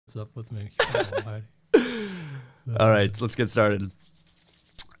What's up with me? All right, let's get started.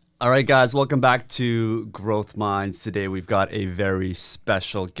 All right, guys, welcome back to Growth Minds. Today we've got a very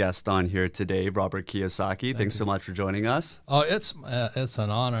special guest on here today, Robert Kiyosaki. Thanks so much for joining us. Oh, it's an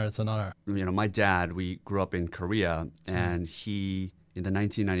honor. It's an honor. You know, my dad, we grew up in Korea, and he, in the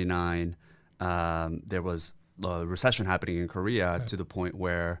 1999, there was a recession happening in Korea to the point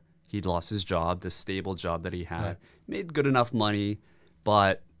where he'd lost his job, the stable job that he had, made good enough money,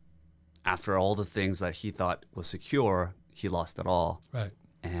 but after all the things that he thought was secure, he lost it all. Right.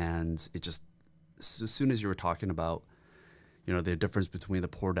 And it just, as soon as you were talking about, you know, the difference between the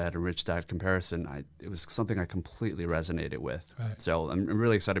poor dad and rich dad comparison, it was something I completely resonated with. Right. So I'm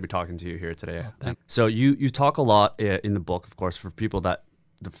really excited to be talking to you here today. Oh, so you talk a lot in the book, of course, for people that,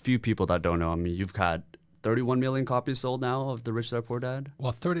 the few people that don't know, I mean, you've had 31 million copies sold now of The Rich Dad Poor Dad?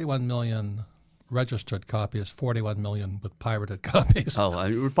 Well, 31 million registered copies, 41 million with pirated copies. Oh, I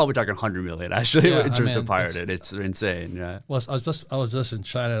mean, we're probably talking 100 million actually in terms of pirated. It's insane. Yeah. Well, I was just in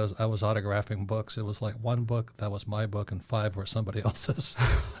China. I was autographing books. It was like one book that was my book, and 5 were somebody else's.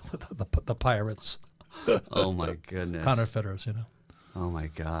 the pirates. Oh my goodness. Counterfeiters, you know. Oh my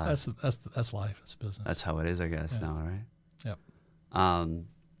God. That's life. It's business. That's how it is, I guess, now, right? Yep.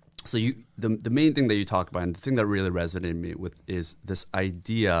 So the main thing that you talk about, and the thing that really resonated me with, is this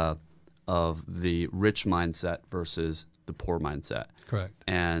idea of the rich mindset versus the poor mindset. Correct.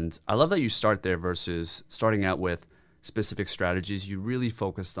 And I love that you start there versus starting out with specific strategies. You really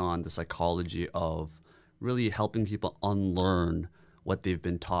focused on the psychology of really helping people unlearn what they've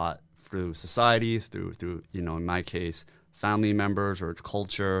been taught through society, through you know, in my case, family members or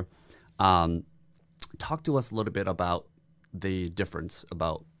culture. Talk to us a little bit about the difference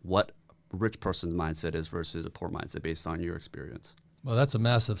about what a rich person's mindset is versus a poor mindset based on your experience. Well, that's a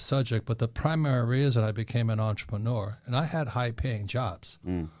massive subject, but the primary reason I became an entrepreneur, and I had high-paying jobs.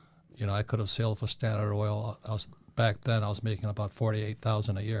 You know, I could have sailed for Standard Oil. Back then I was making about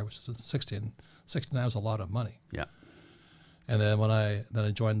 $48,000 a year, which is 69 was a lot of money. Yeah. And then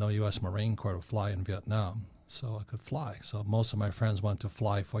I joined the U.S. Marine Corps to fly in Vietnam, so I could fly. So most of my friends went to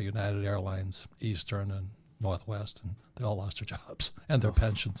fly for United Airlines, Eastern, and Northwest, and they all lost their jobs and their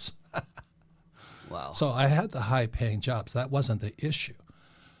pensions. Wow. So I had the high-paying jobs. That wasn't the issue.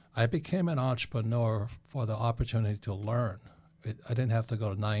 I became an entrepreneur for the opportunity to learn. I didn't have to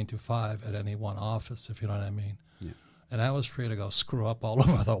go to 9 to 5 at any one office, if you know what I mean. Yeah. And I was free to go screw up all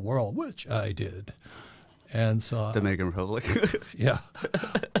over the world, which I did. And so Dominican Republic. yeah.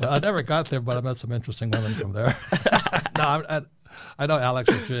 Well, I never got there, but I met some interesting women from there. No, I know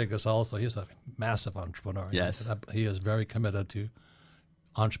Alex Rodriguez also. He's a massive entrepreneur. Yes. He is very committed to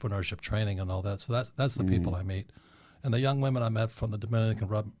entrepreneurship training and all that. So that's the people I meet. And the young women I met from the Dominican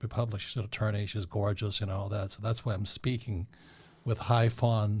Republic, she's an attorney, she's gorgeous, you know, all that. So that's why I'm speaking with high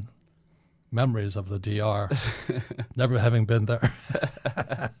fond memories of the DR, never having been there.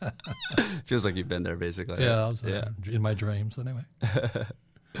 Feels like you've been there, basically. Yeah, in my dreams anyway.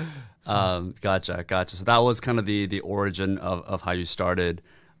 Gotcha. So that was kind of the origin of how you started.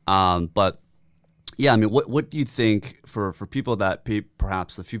 But yeah, I mean, what do you think for people that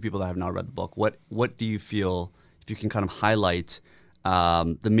perhaps a few people that have not read the book, what do you feel, if you can kind of highlight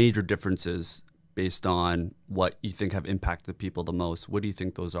the major differences based on what you think have impacted people the most? What do you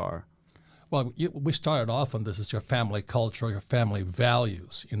think those are? Well, we started off on this is your family culture, your family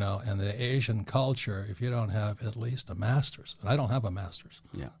values, you know, and the Asian culture, if you don't have at least a master's, and I don't have a master's.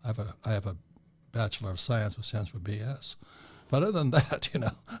 Yeah. I have a Bachelor of Science with Science for BS. But other than that, you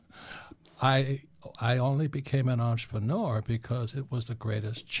know, I only became an entrepreneur because it was the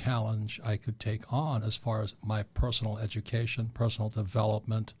greatest challenge I could take on as far as my personal education, personal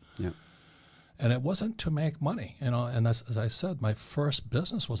development. Yeah. And it wasn't to make money, you know. And as I said, my first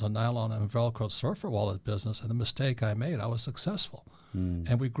business was a nylon and Velcro surfer wallet business. And the mistake I made, I was successful.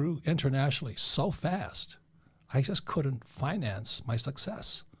 And we grew internationally so fast, I just couldn't finance my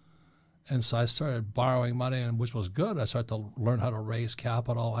success. And so I started borrowing money, and which was good. I started to learn how to raise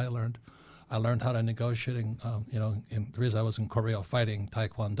capital. I learned how to negotiating. You know, the reason I was in Korea fighting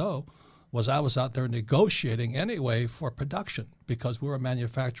Taekwondo was I was out there negotiating anyway for production because we were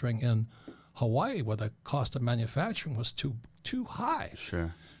manufacturing in Hawaii, where the cost of manufacturing was too high.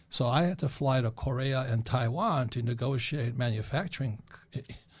 Sure. So I had to fly to Korea and Taiwan to negotiate manufacturing.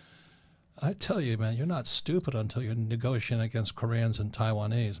 I tell you, man, you're not stupid until you're negotiating against Koreans and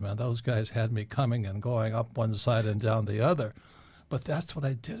Taiwanese, man. Those guys had me coming and going up one side and down the other. But that's what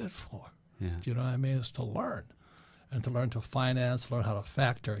I did it for. Yeah. Do you know what I mean? Is to learn. And to learn to finance, learn how to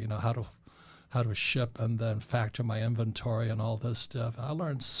factor, you know, how to ship and then factor my inventory and all this stuff. And I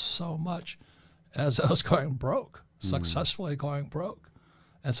learned so much as I was going broke, successfully going broke.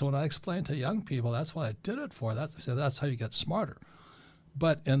 And so when I explain to young people, that's what I did it for. That's how you get smarter.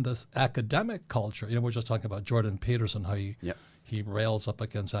 But in this academic culture, we're just talking about Jordan Peterson, how he rails up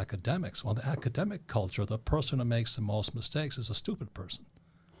against academics. Well, in the academic culture, the person who makes the most mistakes is a stupid person.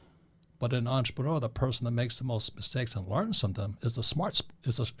 But in entrepreneur, the person that makes the most mistakes and learns from them is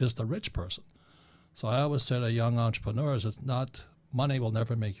the rich person. So I always say to young entrepreneurs, money will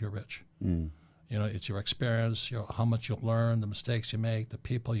never make you rich. It's your experience, how much you learn, the mistakes you make, the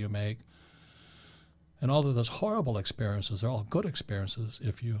people you make. And although there's horrible experiences, they're all good experiences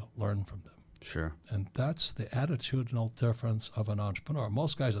if you learn from them. Sure. And that's the attitudinal difference of an entrepreneur.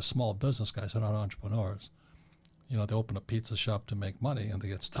 Most guys are small business guys, they're not entrepreneurs. They open a pizza shop to make money and they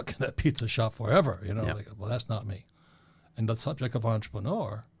get stuck in that pizza shop forever. Well, that's not me. And the subject of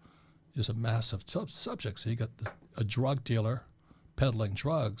entrepreneur is a massive subject. So you got a drug dealer peddling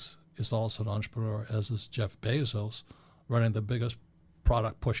drugs is also an entrepreneur, as is Jeff Bezos, running the biggest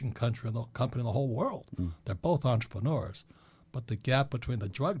product-pushing company in the whole world. They're both entrepreneurs. But the gap between the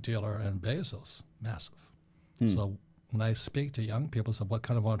drug dealer and Bezos, massive. So when I speak to young people, I say, what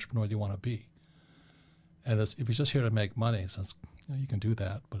kind of entrepreneur do you want to be? And if you're just here to make money, since you can do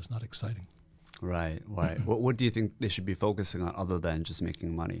that, but it's not exciting. Right. What do you think they should be focusing on other than just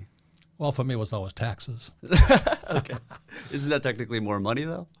making money? Well, for me, it was always taxes. Okay. Isn't that technically more money,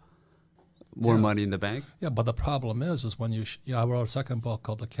 though? More money in the bank? Yeah, but the problem is when I wrote a second book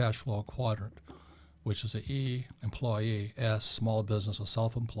called The Cash Flow Quadrant, which is the E, employee, S, small business or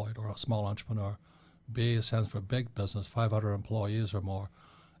self-employed or a small entrepreneur. B stands for big business, 500 employees or more.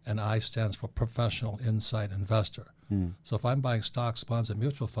 And I stands for professional insight investor. So if I'm buying stocks, bonds, and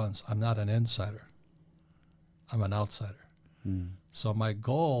mutual funds, I'm not an insider. I'm an outsider. So my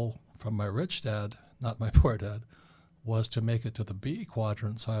goal from my rich dad, not my poor dad, was to make it to the B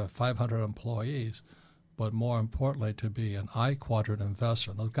quadrant, so I have 500 employees, but more importantly, to be an I quadrant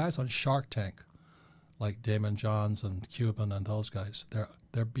investor. And those guys on Shark Tank, like Damon Johns and Cuban and those guys,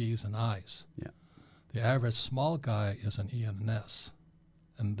 they're B's and I's. Yeah. The average small guy is an E and an S.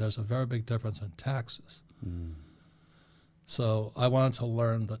 And there's a very big difference in taxes. So I wanted to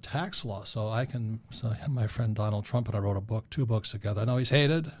learn the tax law. So I had my friend Donald Trump and I wrote two books together. I know he's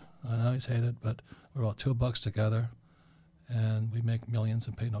hated, but we wrote 2 books together, and we make millions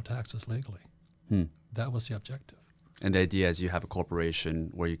and pay no taxes legally. That was the objective. And the idea is you have a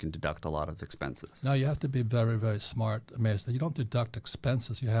corporation where you can deduct a lot of expenses. Now you have to be very, very smart. I mean, you don't deduct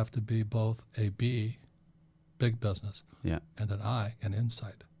expenses. You have to be both a B, big business, and an I, an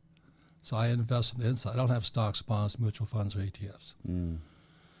inside. So I invest in the inside. I don't have stocks, bonds, mutual funds, or ETFs.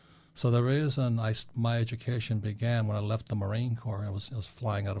 So the reason my education began when I left the Marine Corps, I was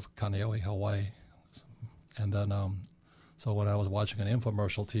flying out of Kaneohe, Hawaii. And then, so when I was watching an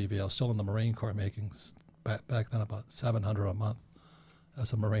infomercial TV, I was still in the Marine Corps making, back then, about $700 a month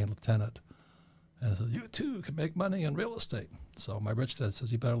as a Marine lieutenant. And I said, you too can make money in real estate. So my rich dad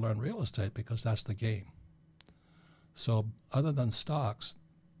says, you better learn real estate because that's the game. So other than stocks,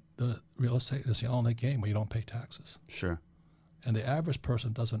 the real estate is the only game where you don't pay taxes. Sure. And the average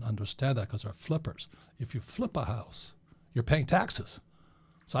person doesn't understand that because they're flippers. If you flip a house, you're paying taxes.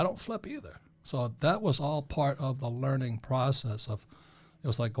 So I don't flip either. So that was all part of the learning process of, it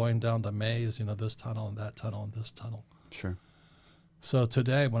was like going down the maze, this tunnel and that tunnel and this tunnel. Sure. So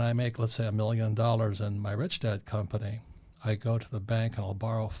today when I make, let's say, $1 million in my rich dad company, I go to the bank and I'll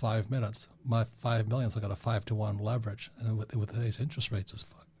borrow 5 minutes. My $5 million, I got a 5-to-1 leverage, and with today's interest rates, is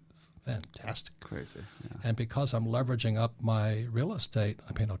fantastic. Crazy. Yeah. And because I'm leveraging up my real estate,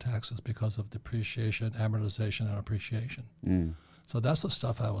 I pay no taxes because of depreciation, amortization, and appreciation. So that's the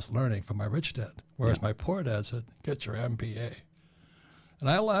stuff I was learning from my rich dad. Whereas my poor dad said, "Get your MBA," and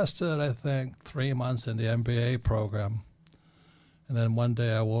I lasted, I think, 3 months in the MBA program, and then one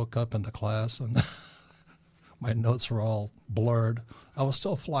day I woke up in the class and my notes were all blurred. I was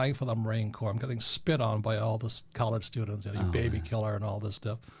still flying for the Marine Corps. I'm getting spit on by all the college students, you baby killer and all this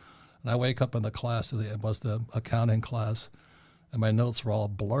stuff. And I wake up in the class, it was the accounting class, and my notes were all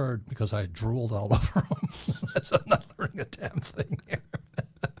blurred because I drooled all over them. I said, I'm not learning a damn thing here.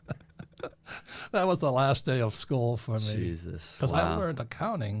 That was the last day of school for me. Jesus. Because I learned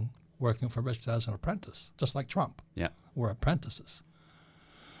accounting working for Rich Dad as an apprentice, just like Trump. Yeah. We're apprentices.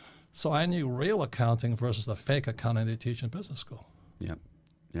 So I knew real accounting versus the fake accounting they teach in business school. Yeah.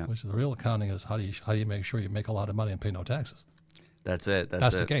 Yeah. Which is the real accounting is how do you make sure you make a lot of money and pay no taxes. That's it.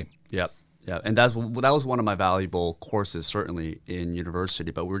 That's the game. Yep. Yeah. And that was one of my valuable courses, certainly in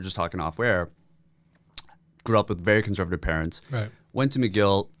university, but we were just talking off air. Grew up with very conservative parents. Right. Went to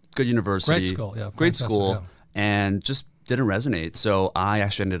McGill, good university. Great school, yeah. Great school, and just didn't resonate. So I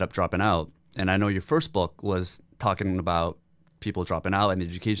actually ended up dropping out. And I know your first book was talking about people dropping out and the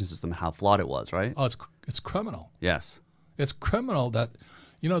education system, how flawed it was, right? Oh, it's criminal. Yes. It's criminal that,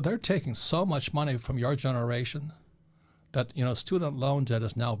 they're taking so much money from your generation that, student loan debt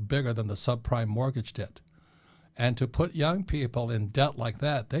is now bigger than the subprime mortgage debt. And to put young people in debt like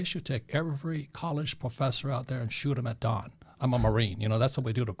that, they should take every college professor out there and shoot them at dawn. I'm a Marine. That's what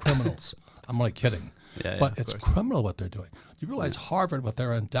we do to criminals. I'm only kidding. Yeah, but it's course. criminal what they're doing. You realize Harvard, with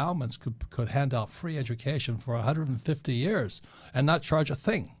their endowments, could hand out free education for 150 years and not charge a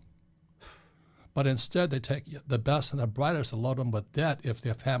thing. But instead, they take the best and the brightest and load them with debt. If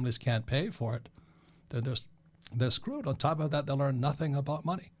their families can't pay for it, then they're screwed. On top of that, they'll learn nothing about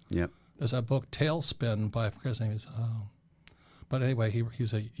money. Yep. There's a book, Tailspin, by, I forget his name is, but anyway,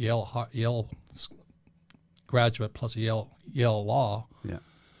 he's a Yale graduate plus Yale Law. Yeah.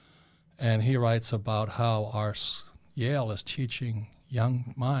 And he writes about how Yale is teaching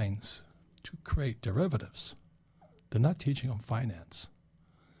young minds to create derivatives. They're not teaching them finance.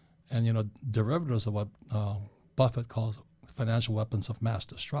 And, derivatives are what Buffett calls financial weapons of mass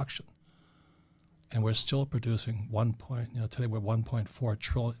destruction. And we're still producing today we're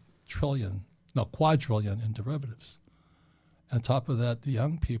 1.4 quadrillion in derivatives. On top of that, the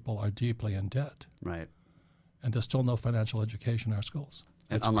young people are deeply in debt. Right. And there's still no financial education in our schools.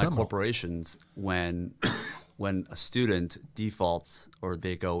 And unlike corporations, when a student defaults or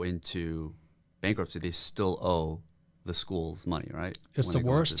they go into bankruptcy, they still owe the school's money, right? It's the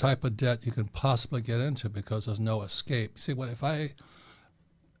worst type of debt you can possibly get into because there's no escape. See, if I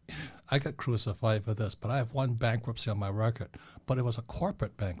got crucified for this, but I have one bankruptcy on my record, but it was a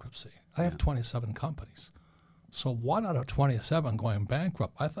corporate bankruptcy. I have 27 companies. So 1 out of 27 going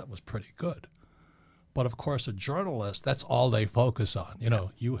bankrupt, I thought was pretty good. But of course, a journalist, that's all they focus on.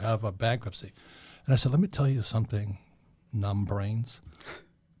 You have a bankruptcy. And I said, let me tell you something, numbbrains.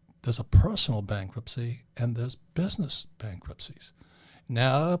 There's a personal bankruptcy and there's business bankruptcies.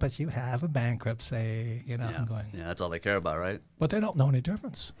 No, but you have a bankruptcy. I'm going. Yeah, that's all they care about, right? But they don't know any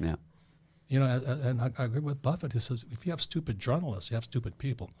difference. Yeah. And I agree with Buffett. He says, if you have stupid journalists, you have stupid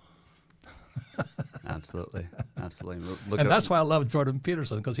people. Absolutely. And that's why I love Jordan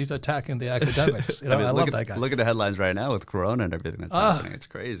Peterson, because he's attacking the academics. I love that guy. Look at the headlines right now with Corona and everything that's happening. It's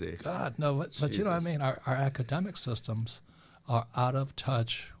crazy. God, no, but you know what I mean? Our academic systems are out of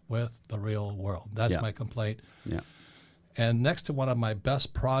touch with the real world. That's my complaint. Yeah. And next to one of my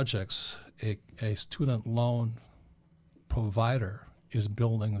best projects, a student loan provider is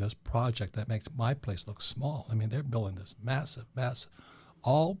building this project that makes my place look small. I mean, they're building this massive,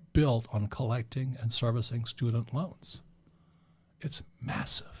 all built on collecting and servicing student loans. It's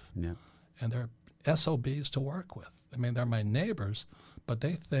massive. Yeah. And they're SOBs to work with. I mean, they're my neighbors, but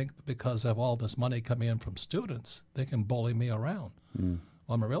they think because of all this money coming in from students, they can bully me around. Well,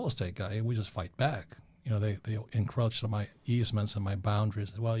 I'm a real estate guy, and we just fight back. They encroach on my easements and my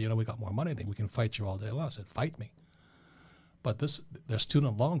boundaries. Well, we got more money than we can fight you all day long. I said, fight me. But they're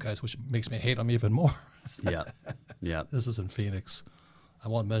student loan guys, which makes me hate them even more. Yeah. This is in Phoenix. I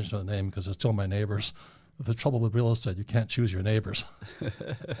won't mention the name because they're still my neighbors. The trouble with real estate, you can't choose your neighbors. You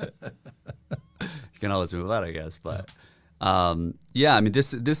can always move out, I guess. But I mean,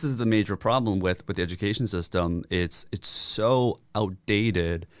 this is the major problem with the education system. It's so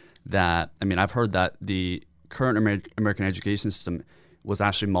outdated that, I mean, I've heard that the current American education system was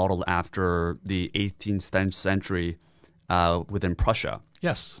actually modeled after the 18th century within Prussia.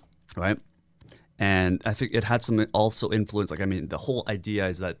 Yes. Right? And I think it had some also influence. Like, I mean, the whole idea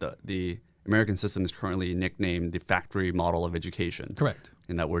is that the American system is currently nicknamed the factory model of education. Correct.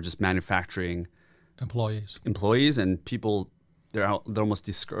 In that we're just manufacturing employees and people. They're almost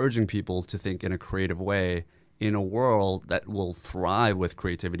discouraging people to think in a creative way in a world that will thrive with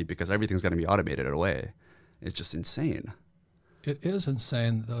creativity because everything's going to be automated away. It's just insane. It is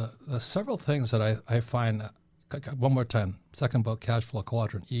insane. The several things that I find, one more time, second book, Cash Flow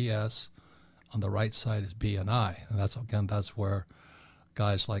Quadrant, ES. On the right side is B and I. And that's where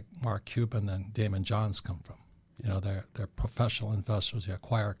guys like Mark Cuban and Damon Johns come from. They're professional investors. They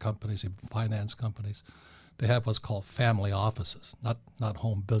acquire companies, they finance companies. They have what's called family offices, not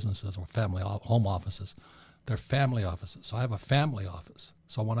home businesses or home offices. They're family offices. So I have a family office.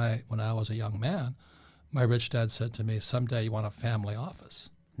 So when I was a young man, my rich dad said to me, someday you want a family office.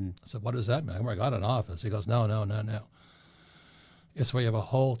 I said, what does that mean? I got an office. He goes, no. It's where you have a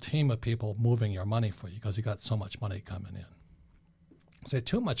whole team of people moving your money for you because you got so much money coming in. Say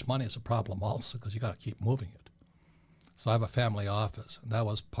too much money is a problem also because you got to keep moving it. So I have a family office, and that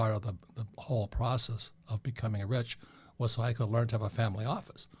was part of the whole process of becoming rich was so I could learn to have a family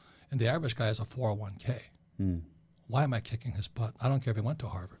office. And the average guy has a 401k. Why am I kicking his butt? I don't care if he went to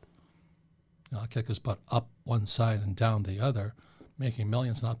Harvard. I'll kick his butt up one side and down the other, making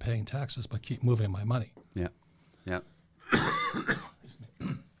millions, not paying taxes, but keep moving my money. Yeah. Yeah.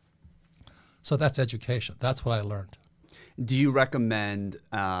 So that's education. That's what I learned. Do you recommend,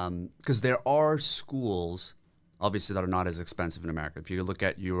 because there are schools, obviously, that are not as expensive in America. If you look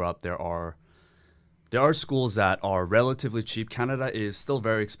at Europe, there are schools that are relatively cheap. Canada is still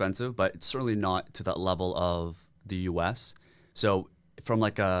very expensive, but it's certainly not to that level of the US. So from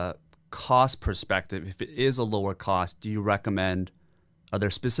like a cost perspective, if it is a lower cost, do you recommend, are there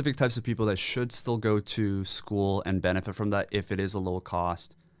specific types of people that should still go to school and benefit from that if it is a low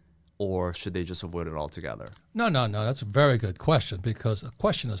cost, or should they just avoid it altogether? No. That's a very good question, because the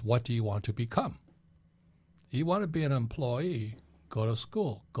question is, what do you want to become? You want to be an employee, go to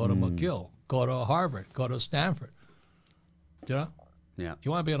school, go to McGill, go to Harvard, go to Stanford. You know? Yeah.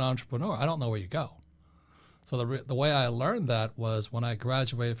 You want to be an entrepreneur. I don't know where you go. So the way I learned that was when I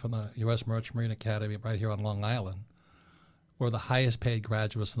graduated from the U.S. Merchant Marine Academy right here on Long Island. We're the highest paid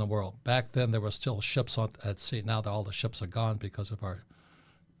graduates in the world. Back then, there were still ships at sea. Now that all the ships are gone because of our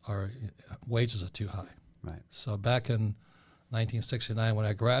wages are too high. Right. So back in 1969, when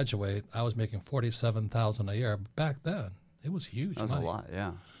I graduated, I was making $47,000 a year. Back then, it was huge money. That was a lot,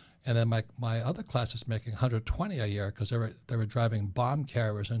 yeah. And then my other class is making $120 a year because they were driving bomb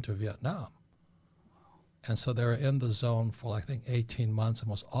carriers into Vietnam. And so they were in the zone for, I think, 18 months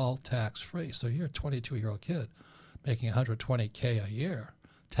and was all tax-free. So you're a 22-year-old kid making $120K a year,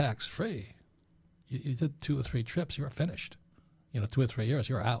 tax-free. You did 2 or 3 trips, you were finished. 2 or 3 years,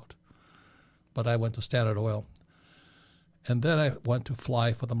 you're out. But I went to Standard Oil. And then I went to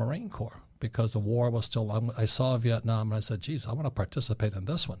fly for the Marine Corps because the war was still on. I saw Vietnam and I said, geez, I want to participate in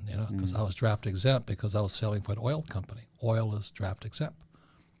this one, because I was draft exempt because I was sailing for an oil company. Oil is draft exempt.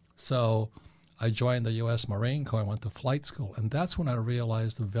 So I joined the U.S. Marine Corps and went to flight school. And that's when I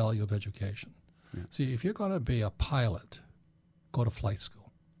realized the value of education. Yeah. See, if you're going to be a pilot, go to flight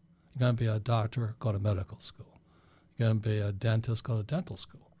school. You're going to be a doctor, go to medical school. You're going to be a dentist, go to dental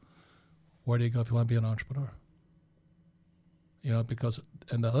school. Where do you go if you want to be an entrepreneur? Because,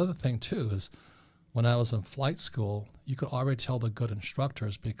 and the other thing too is when I was in flight school, you could already tell the good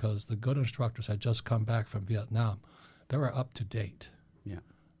instructors because the good instructors had just come back from Vietnam. They were up to date. Yeah.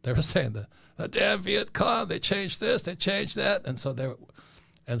 They were saying the damn Viet Cong, they changed this, they changed that. And so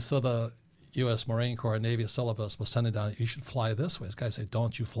the U.S. Marine Corps and Navy syllabus was sending down, you should fly this way. This guy said,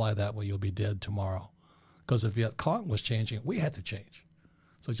 don't you fly that way, you'll be dead tomorrow. Because the Viet Cong was changing, we had to change.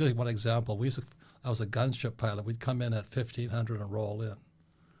 So just one example, I was a gunship pilot. We'd come in at 1,500 and roll in.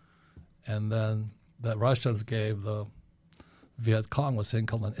 And then the Russians gave the Viet Cong was thing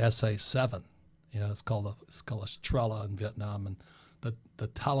called an SA-7. It's called a Strela in Vietnam. And the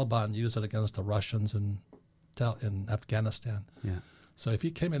Taliban used it against the Russians in Afghanistan. Yeah. So if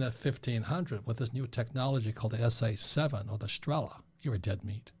you came in at 1,500 with this new technology called the SA-7 or the Strela, you were dead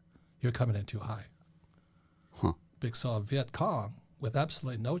meat. You're coming in too high. Huh. So a Viet Cong with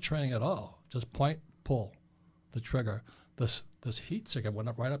absolutely no training at all, just point, pull the trigger. This heat signal went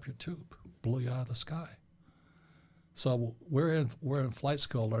up right up your tube, blew you out of the sky. So we're in flight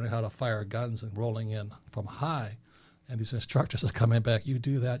school learning how to fire guns and rolling in from high, and these instructors are coming back. You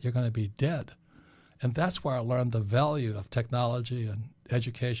do that, you're going to be dead. And that's where I learned the value of technology and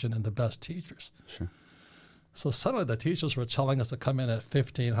education and the best teachers. Sure. So suddenly the teachers were telling us to come in at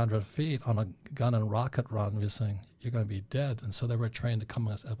 1,500 feet on a gun and rocket run. We were saying, you're going to be dead. And so they were trained to come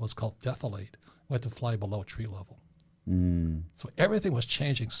at what's called defilade. We had to fly below tree level. So everything was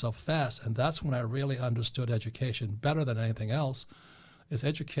changing so fast. And that's when I really understood education better than anything else. Is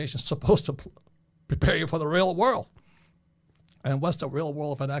education supposed to prepare you for the real world? And what's the real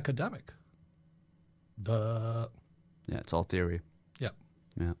world of an academic? Yeah, it's all theory. Yeah.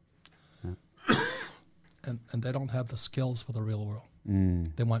 Yeah. And they don't have the skills for the real world.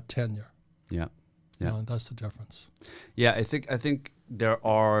 They want tenure. Yeah. Yeah. And that's the difference. Yeah, I think there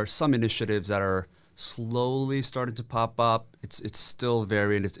are some initiatives that are slowly starting to pop up. It's still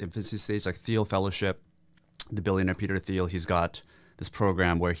very in its infancy stage, like Thiel Fellowship, the billionaire Peter Thiel, he's got this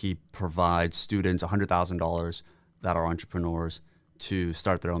program where he provides students $100,000 that are entrepreneurs to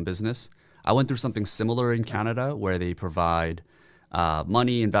start their own business. I went through something similar in Canada where they provide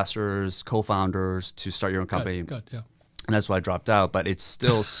money, investors, co-founders to start your own company. Good, yeah. And that's why I dropped out, but it's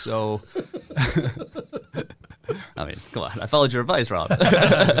still so... I mean, come on. I followed your advice, Rob.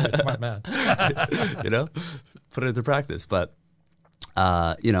 Smart man. Put it into practice. But,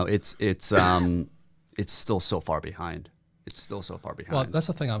 it's still so far behind. It's still so far behind. Well, that's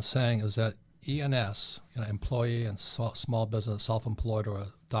the thing I'm saying is that E&S, employee and small business, self-employed, or a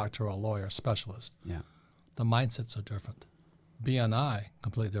doctor or a lawyer, specialist, yeah, the mindsets are different. B&I,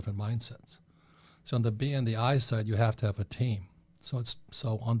 completely different mindsets. So on the B and the I side, you have to have a team.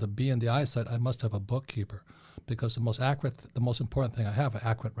 So on the B and the I side, I must have a bookkeeper, because the most important thing I have are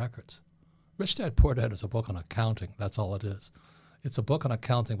accurate records. Rich Dad Poor Dad is a book on accounting. That's all it is. It's a book on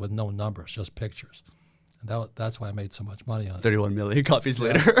accounting with no numbers, just pictures. And that's why I made so much money on it. 31 million copies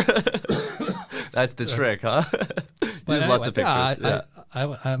later. That's the trick, huh? Use lots of pictures.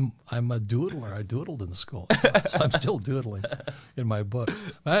 I'm a doodler. I doodled in school, so I'm still doodling in my book.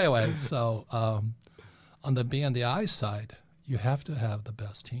 But anyway, so on the B and the I side, you have to have the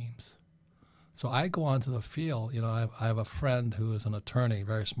best teams. So I go onto the field. I have a friend who is an attorney,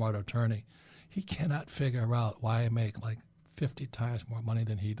 very smart attorney. He cannot figure out why I make like 50 times more money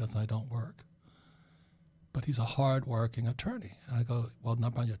than he does and I don't work. But he's a hard-working attorney. And I go, well,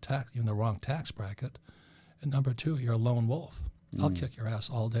 number one, you're in the wrong tax bracket. And number two, you're a lone wolf. I'll kick your ass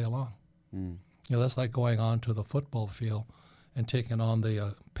all day long. That's like going on to the football field and taking on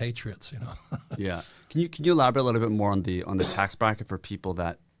the Patriots, Yeah. Can you elaborate a little bit more on the tax bracket for people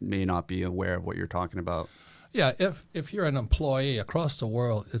that may not be aware of what you're talking about? Yeah, if you're an employee across the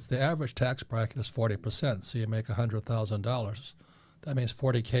world, the average tax bracket is 40%. So you make $100,000. That means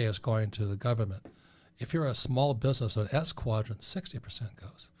 40K is going to the government. If you're a small business, an S quadrant, 60%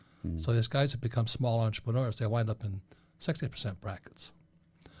 goes. So these guys that become small entrepreneurs, they wind up in 60% brackets.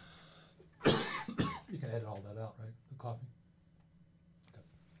 You can edit all that out, right? The coffee. Okay.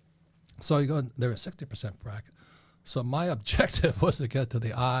 So you go, they're a 60% bracket. So my objective was to get to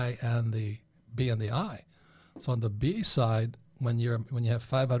the I and the B and the I. So on the B side, when you have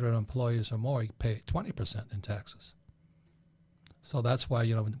 500 employees or more, you pay 20% in taxes. So that's why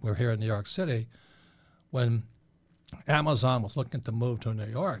when we're here in New York City. When Amazon was looking to move to New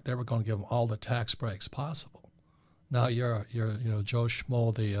York, they were going to give them all the tax breaks possible. Now you're Joe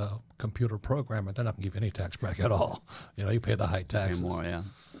Schmo, the computer programmer. They're not going to give you any tax break at all. You pay the high taxes. Pay more, yeah.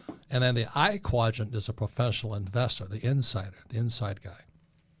 And then the I quadrant is a professional investor, the insider, the inside guy.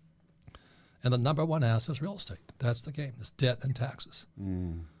 And the number one asset is real estate. That's the game. It's debt and taxes.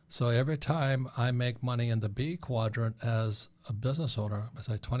 So every time I make money in the B quadrant as a business owner, as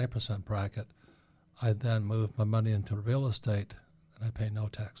a 20% bracket, I then move my money into real estate and I pay no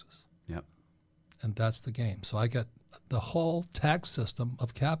taxes. Yep. And that's the game. So I get the whole tax system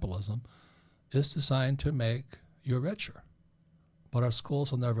of capitalism is designed to make you richer. But our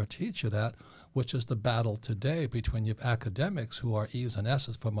schools will never teach you that, which is the battle today between you academics who are E's and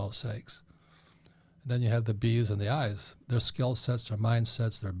S's for most sakes. And then you have the B's and the I's. Their skill sets, their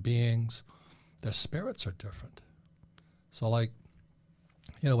mindsets, their beings, their spirits are different. So like,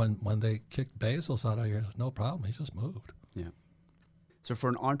 when they kicked Bezos out of here, no problem. He just moved. Yeah. So for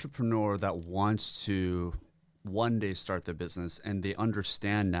an entrepreneur that wants to one day start their business and they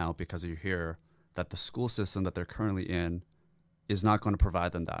understand now because you're here that the school system that they're currently in is not going to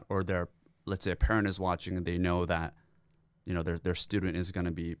provide them that, or let's say a parent is watching and they know that, their student is going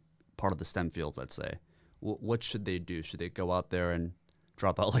to be part of the STEM field, let's say, what should they do? Should they go out there and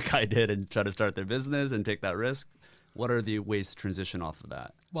drop out like I did and try to start their business and take that risk? What are the ways to transition off of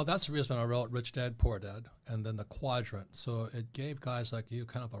that? Well, that's the reason I wrote Rich Dad, Poor Dad, and then the quadrant. So it gave guys like you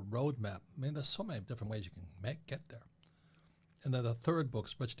kind of a roadmap. I mean, there's so many different ways you can get there. And then the third book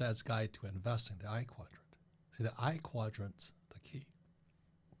is Rich Dad's Guide to Investing, the I quadrant. See, the I quadrant's the key.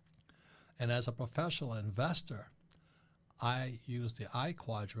 And as a professional investor, I use the I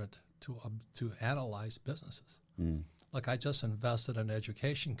quadrant to analyze businesses. Like I just invested in an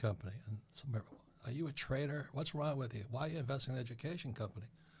education company, and are you a trader? What's wrong with you? Why are you investing in an education company?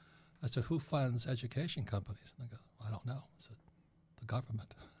 I said, who funds education companies? And they go, I don't know. I said, the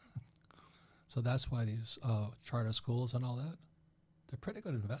government. So that's why these charter schools and all that, they're pretty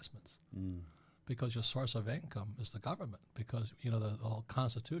good investments because your source of income is the government, because, the whole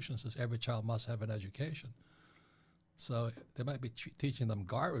Constitution says every child must have an education. So they might be teaching them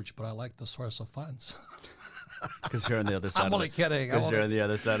garbage, but I like the source of funds. Because you're on the other side. I'm only kidding. Because you're on the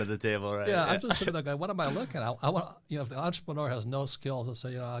other side of the table, right? Yeah, I'm just sitting there going, what am I looking at? I want, if the entrepreneur has no skills and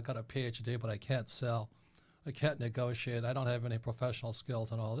say, I got a PhD, but I can't sell, I can't negotiate, I don't have any professional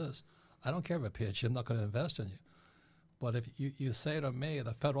skills and all this. I don't care if a PhD, I'm not going to invest in you. But if you say to me,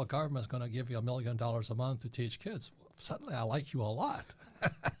 the federal government is going to give you $1 million a month to teach kids, suddenly I like you a lot.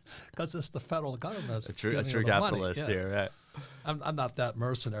 Because it's the federal government that's a true giving you the capitalist money. here, right? I'm not that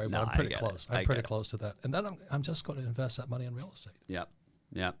mercenary, but No, I'm pretty close. I'm pretty close to that. And then I'm just going to invest that money in real estate. Yeah.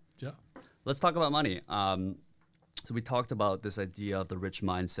 Yeah. Let's talk about money. So we talked about this idea of the rich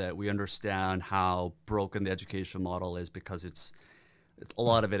mindset. We understand how broken the education model is because it's a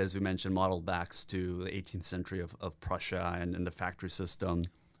lot of it, as we mentioned, modeled back to the 18th century of Prussia and the factory system.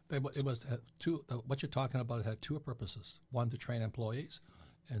 It was what you're talking about. It had two purposes: one, to train employees,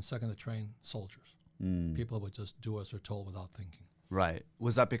 and second, to train soldiers. People would just do as they're told without thinking. Right.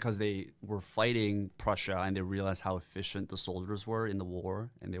 Was that because they were fighting Prussia and they realized how efficient the soldiers were in the war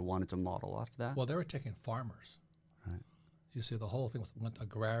and they wanted to model after that? Well, they were taking farmers. Right. You see, the whole thing went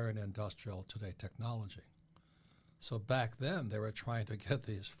agrarian, industrial, today technology. So back then, they were trying to get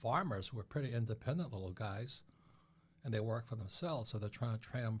these farmers who were pretty independent little guys, and they work for themselves. So they're trying to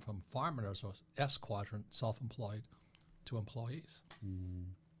train them from farmers or S quadrant, self-employed, to employees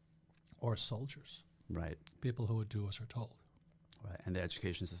or soldiers. Right. People who would do as they're told. Right. And the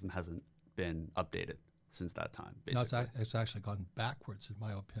education system hasn't been updated since that time, basically. No, it's actually gone backwards, in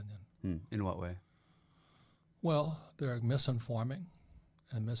my opinion. In what way? Well, they're misinforming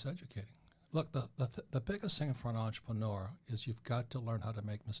and miseducating. Look, the biggest thing for an entrepreneur is you've got to learn how to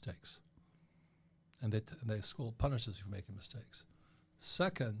make mistakes. And they school punishes you for making mistakes.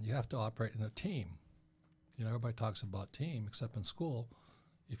 Second, you have to operate in a team. You know, everybody talks about team, except in school.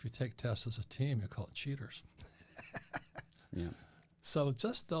 If you take tests as a team, you're called cheaters. Yeah. So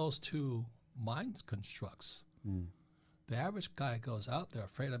just those two mind constructs. The average guy goes out there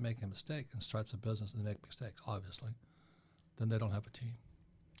afraid of making a mistake and starts a business and they make mistakes, obviously. Then they don't have a team.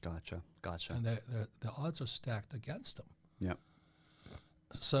 Gotcha. And the odds are stacked against them. Yeah.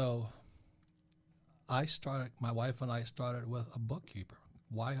 So my wife and I started with a bookkeeper.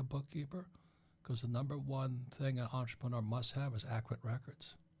 Why a bookkeeper? Because the number one thing an entrepreneur must have is accurate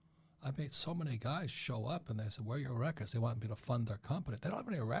records. I've made so many guys show up and they said, where are your records? They want me to fund their company. They don't have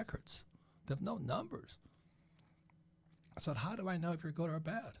any records. They have no numbers. I said, how do I know if you're good or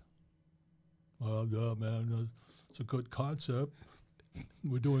bad? Well, yeah, man, it's a good concept.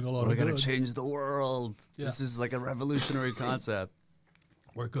 We're doing a lot of good. We're going to change the world. Yeah. This is like a revolutionary concept.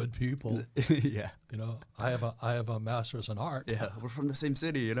 We're good people. Yeah. You know, I have a master's in art. Yeah. We're from the same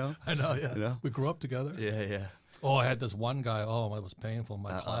city, you know? I know, yeah. You know? We grew up together. Yeah. Oh, I had this one guy. Oh, it was painful.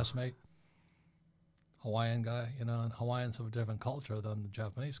 My classmate, Hawaiian guy, you know, and Hawaiians have a different culture than the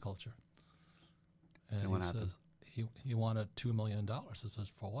Japanese culture. And what he happened? says he wanted $2 million. I says,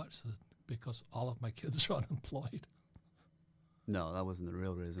 for what? I said, because all of my kids are unemployed. No, that wasn't the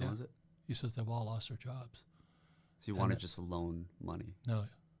real reason, was it? He says they've all lost their jobs. So you wanted just to loan money? No.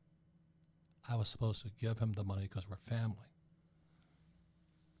 I was supposed to give him the money because we're family.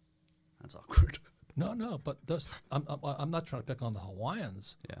 That's awkward. No, but I'm not trying to pick on the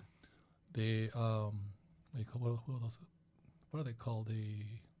Hawaiians. Yeah. What do they call the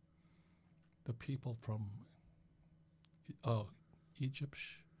people from Egypt?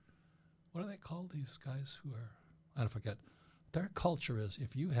 What do they call these guys who are? I forget. Their culture is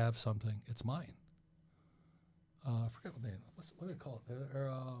if you have something, it's mine. I forget what do they call it?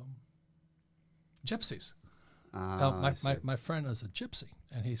 They're gypsies. My friend is a gypsy,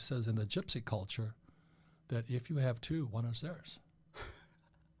 and he says in the gypsy culture that if you have two, one is theirs.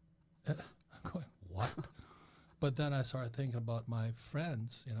 I'm going, what? But then I started thinking about my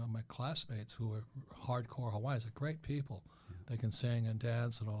friends, you know, my classmates who were hardcore Hawaiians. They're great people. Yeah. They can sing and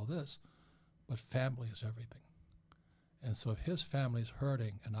dance and all this, but family is everything. And so if his family's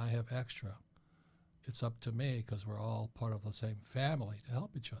hurting and I have extra, it's up to me, because we're all part of the same family, to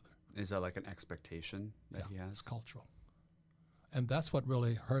help each other. Is that like an expectation that he has? It's cultural. And that's what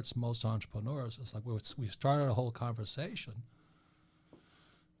really hurts most entrepreneurs. It's like we started a whole conversation.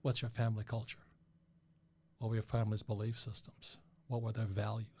 What's your family culture? What were your family's belief systems? What were their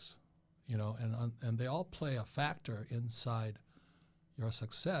values? You know, and they all play a factor inside your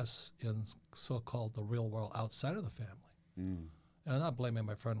success in so-called the real world outside of the family. And I'm not blaming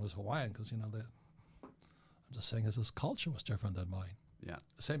my friend who was Hawaiian, because, you know, I'm just saying his culture was different than mine. Yeah.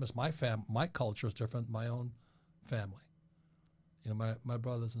 The same as my culture is different than my own family. You know, my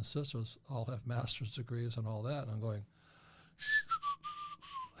brothers and sisters all have master's degrees and all that, and I'm going,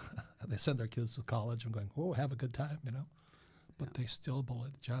 they send their kids to college. I'm going, oh, have a good time, you know. But they still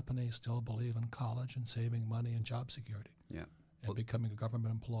believe, Japanese still believe in college and saving money and job security. Yeah. And becoming a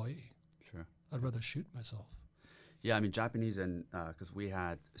government employee. Sure. I'd rather shoot myself. Yeah, I mean, Japanese, and because we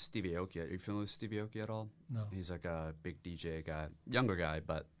had Stevie Aoki. Are you familiar with Stevie Aoki at all? No. He's like a big DJ guy, younger guy,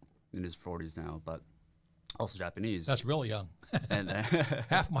 but in his 40s now, but also Japanese. That's really young. And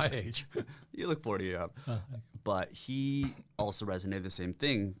half my age. You look 40 up. But he also resonated the same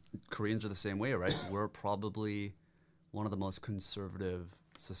thing. Koreans are the same way, right? We're probably one of the most conservative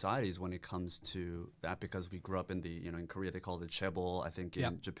societies when it comes to that, because we grew up in in Korea they call it chaebol. I think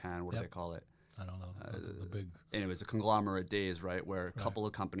in Japan, what do they call it? I don't know. The big. Anyways, a conglomerate days, right, where a couple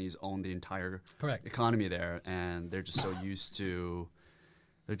of companies own the entire economy there, and they're just so used to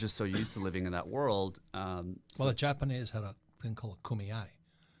living in that world. The Japanese had a thing called kumiai.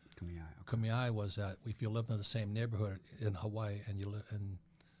 Kumiai. Okay. Kumiai was that if you lived in the same neighborhood in Hawaii and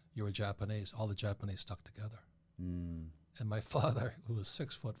you were Japanese. All the Japanese stuck together. Mm. And my father, who was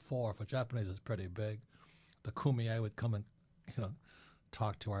 6'4", for Japanese is pretty big, the kumie would come and,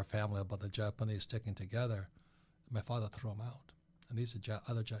 talk to our family about the Japanese sticking together. My father threw them out. And these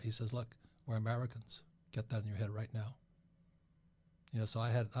are he says, look, we're Americans. Get that in your head right now. So I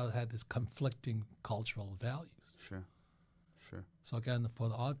had these conflicting cultural values. Sure. So again,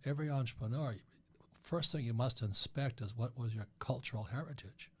 for every entrepreneur, first thing you must inspect is what was your cultural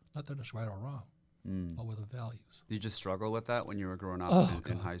heritage. Not that it's right or wrong. What were the values? Did you just struggle with that when you were growing up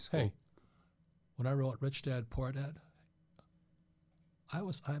in high school? Hey, when I wrote Rich Dad, Poor Dad, I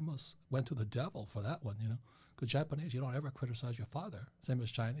almost went to the devil for that one, Because Japanese, you don't ever criticize your father. Same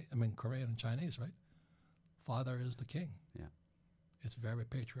as Korean and Chinese, right? Father is the king. Yeah. It's very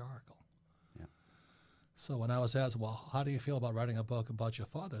patriarchal. Yeah. So when I was asked, well, how do you feel about writing a book about your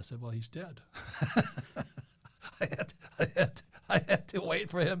father? I said, well, he's dead. I had to wait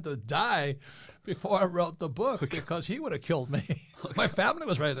for him to die before I wrote the book because he would have killed me. My family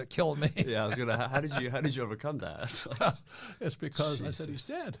was ready to kill me. Yeah, I was gonna. How did you overcome that? It's because Jesus. I said he's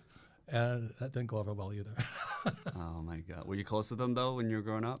dead, and that didn't go over well either. Oh my God! Were you close to them though when you were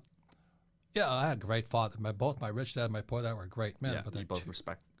growing up? Yeah, I had a great father. Both my rich dad and my poor dad were great men. Yeah, but you both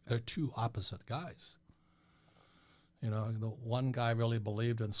respect. They're two opposite guys. The one guy really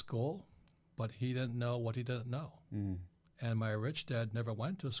believed in school, but he didn't know what he didn't know. Mm. And my rich dad never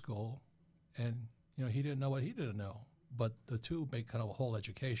went to school, and he didn't know what he didn't know. But the two make kind of a whole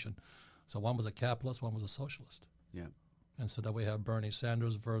education. So one was a capitalist, one was a socialist. Yeah. And so then we have Bernie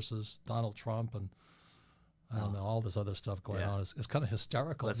Sanders versus Donald Trump, and I don't know, all this other stuff going on. It's kind of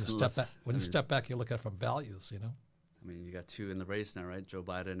hysterical. When you step back, you look at it from values. I mean, you got two in the race now, right? Joe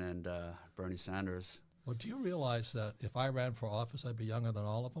Biden and Bernie Sanders. Well, do you realize that if I ran for office, I'd be younger than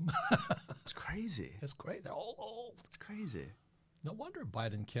all of them? It's crazy. It's great. They're all old. It's crazy. No wonder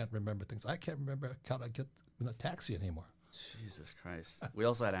Biden can't remember things. I can't remember how to get in a taxi anymore. Jesus Christ. We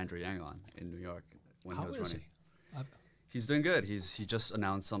also had Andrew Yang on in New York when he was running. He? He's doing good. He just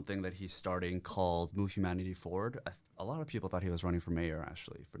announced something that he's starting called Move Humanity Forward. A lot of people thought he was running for mayor,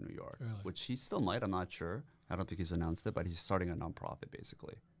 actually, for New York, really? Which he still might. I'm not sure. I don't think he's announced it, but he's starting a nonprofit,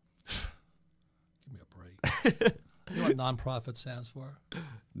 basically. Give me a break. You know what nonprofit stands for?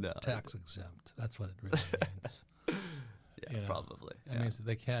 No. Tax exempt. That's what it really means. Yeah, probably. It means that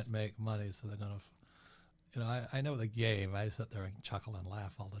they can't make money, so they're going to, I know the game. I sit there and chuckle and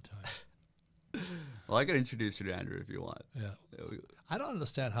laugh all the time. Well, I can introduce you to Andrew if you want. Yeah. I don't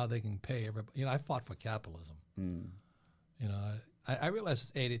understand how they can pay everybody. I fought for capitalism. I realize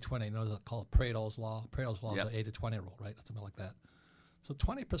it's 80-20. It's called Pareto's Law. Pareto's Law is the 80-20 rule, right? Something like that. So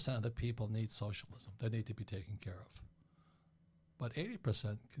 20% of the people need socialism. They need to be taken care of. But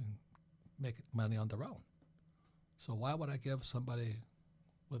 80% can make money on their own. So why would I give somebody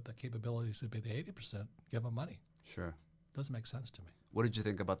with the capabilities to be the 80%, give them money? Sure. Doesn't make sense to me. What did you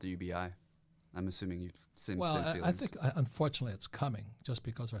think about the UBI? I'm assuming you've seen Well, feelings. I think, unfortunately, it's coming just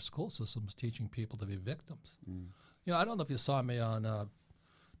because our school system is teaching people to be victims. I don't know if you saw me on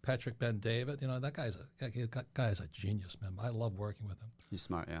Patrick Ben David. That guy's a genius, man. I love working with him. He's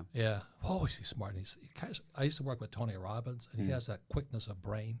smart, yeah. Yeah. Oh, is he smart? I used to work with Tony Robbins, and he has that quickness of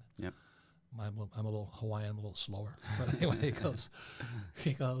brain. Yep. I'm a little Hawaiian, I'm a little slower. But anyway,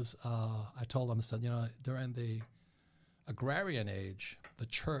 he goes, I told him, I said, during the agrarian age, the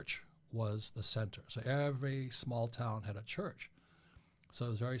church was the center. So every small town had a church. So it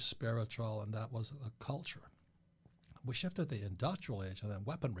was very spiritual, and that was the culture. We shifted to the industrial age, and then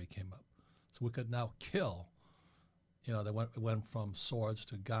weaponry came up. So we could now kill. They went from swords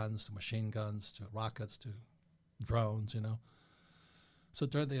to guns to machine guns to rockets to drones, So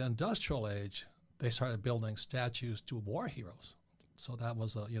during the industrial age, they started building statues to war heroes. So that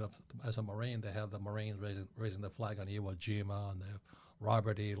was, as a Marine, they have the Marines raising the flag on Iwo Jima, and they have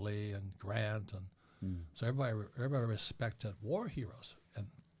Robert E. Lee and Grant. And so everybody respected war heroes and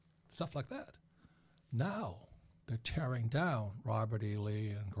stuff like that. Now they're tearing down Robert E. Lee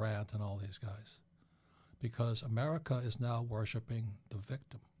and Grant and all these guys because America is now worshiping the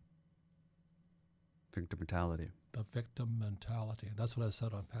victim. Victim mentality. The victim mentality. And that's what I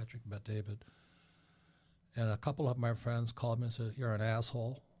said on Patrick Bet David. And a couple of my friends called me and said, "You're an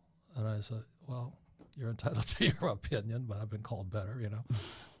asshole." And I said, "Well, you're entitled to your opinion, but I've been called better,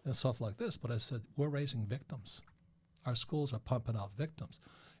 and stuff like this." But I said, we're raising victims. Our schools are pumping out victims.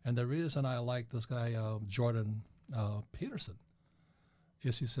 And the reason I like this guy, Jordan Peterson,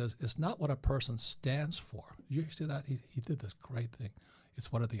 is he says, it's not what a person stands for. You see that? He did this great thing.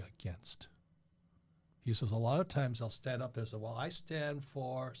 It's what are they against? He says a lot of times they'll stand up there and say, well, I stand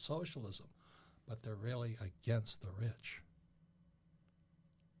for socialism, but they're really against the rich.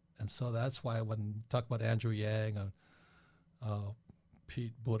 And so that's why when you talk about Andrew Yang and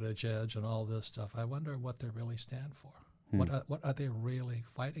Pete Buttigieg and all this stuff, I wonder what they really stand for. What are they really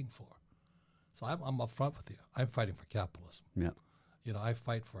fighting for? So I'm upfront with you. I'm fighting for capitalism. Yeah. You know, I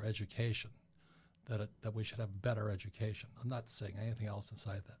fight for education, that we should have better education. I'm not saying anything else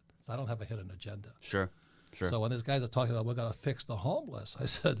inside that. I don't have a hidden agenda. Sure. So when these guys are talking about we're going to fix the homeless, I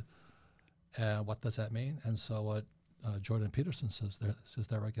said, what does that mean? And so what Jordan Peterson says,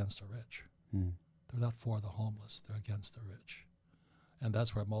 they're against the rich. They're not for the homeless. They're against the rich. And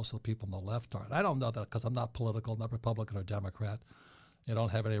that's where most of the people on the left are. And I don't know that because I'm not political, not Republican or Democrat. You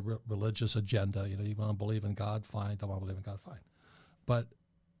don't have any religious agenda. You know, you want to believe in God, fine. Don't want to believe in God, fine. But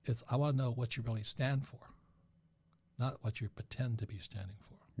I want to know what you really stand for, not what you pretend to be standing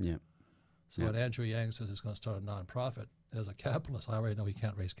for. Yeah. So when Andrew Yang says he's going to start a nonprofit, as a capitalist, I already know he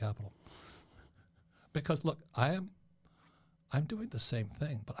can't raise capital. Because look, I'm doing the same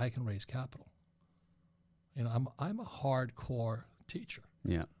thing, but I can raise capital. You know, I'm a hardcore teacher.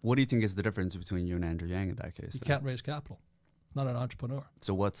 Yeah. What do you think is the difference between you and Andrew Yang in that case? You can't raise capital. Not an entrepreneur.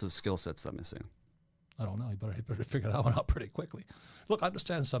 So what's the skill sets that missing? I don't know. You better figure that one out pretty quickly. Look,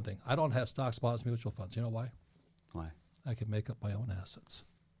 understand something. I don't have stocks, bonds, mutual funds. You know why? Why? I can make up my own assets.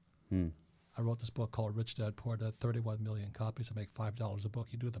 I wrote this book called Rich Dad Poor Dad, 31 million copies. I make $5 a book.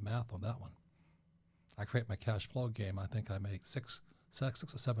 You do the math on that one. I create my cash flow game. I think I make $6 or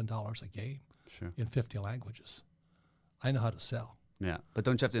 $7 a game in 50 languages. I know how to sell. Yeah, but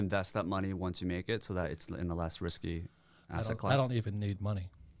don't you have to invest that money once you make it so that it's in a less risky asset class? I don't even need money.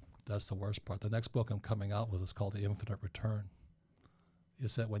 That's the worst part. The next book I'm coming out with is called The Infinite Return.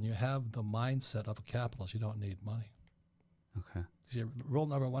 Is that when you have the mindset of a capitalist, you don't need money. Okay. See, rule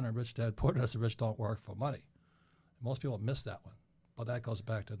number one in Rich Dad Poor Dad is the rich don't work for money. Most people miss that one. But that goes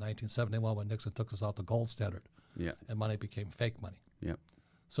back to 1971 when Nixon took us out the gold standard. Yeah. And money became fake money. Yeah.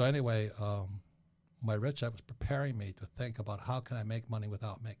 So anyway, my Rich Dad was preparing me to think about how can I make money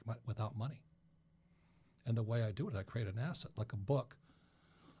without money. And the way I do it, I create an asset, like a book.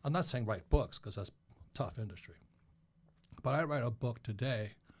 I'm not saying write books because that's a tough industry. But I write a book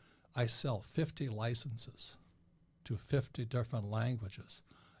today. I sell 50 licenses to 50 different languages.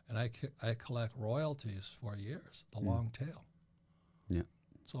 And I collect royalties for years, the long tail. Yeah.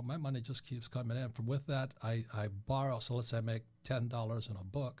 So my money just keeps coming in. From with that, I borrow. So let's say I make $10 in a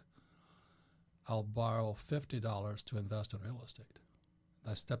book. I'll borrow $50 to invest in real estate.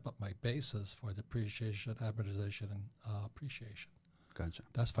 I step up my basis for depreciation, amortization, and appreciation. Gotcha.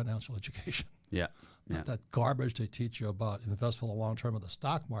 That's financial education. Yeah. Not that garbage they teach you about invest for the long term in the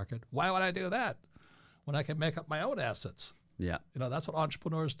stock market. Why would I do that when I can make up my own assets? Yeah. You know, that's what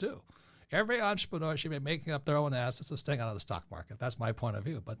entrepreneurs do. Every entrepreneur should be making up their own assets and staying out of the stock market. That's my point of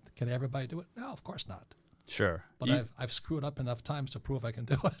view. But can everybody do it? No, of course not. Sure. But I've screwed up enough times to prove I can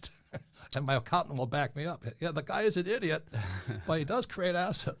do it. And my accountant will back me up. Yeah, the guy is an idiot, but he does create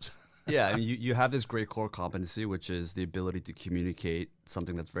assets. Yeah, I mean, you have this great core competency, which is the ability to communicate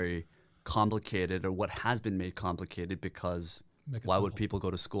something that's very complicated or what has been made complicated because why would people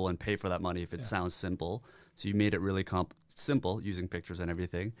go to school and pay for that money if it sounds simple? So you made it really simple using pictures and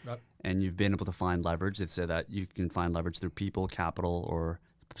everything. Right. And you've been able to find leverage. They'd say that you can find leverage through people, capital, or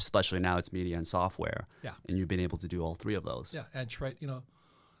especially now it's media and software. Yeah. And you've been able to do all three of those. Yeah, and trade, you know,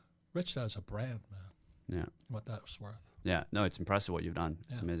 Rich Dad is a brand, man. Yeah. What that's worth. Yeah, no, it's impressive what you've done.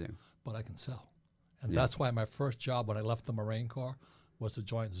 It's amazing. But I can sell. And that's why my first job when I left the Marine Corps was to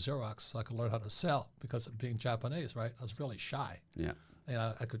join Xerox so I could learn how to sell because of being Japanese, right? I was really shy. Yeah. You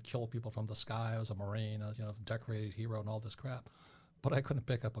know, I could kill people from the sky. I was a Marine, I was, you know, a decorated hero and all this crap. But I couldn't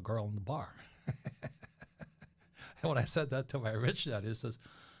pick up a girl in the bar. And when I said that to my Rich Dad, he says,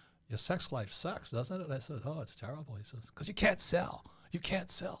 your sex life sucks, doesn't it? And I said, oh, it's terrible. He says, because you can't sell. You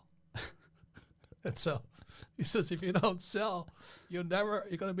can't sell. And so he says, if you don't sell, you're going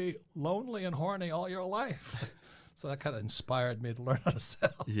to be lonely and horny all your life. So that kind of inspired me to learn how to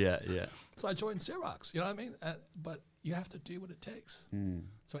sell. Yeah, yeah. So I joined Xerox, you know what I mean? But you have to do what it takes.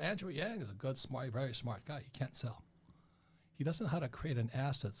 So Andrew Yang is a good, smart, very smart guy. He can't sell. He doesn't know how to create an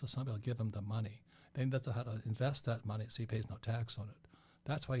asset so somebody will give him the money. Then he doesn't know how to invest that money so he pays no tax on it.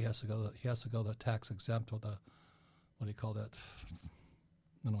 That's why he has to go the tax exempt or the, what do you call that?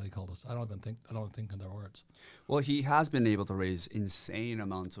 I don't know what you call this. I don't think in their words. Well, he has been able to raise insane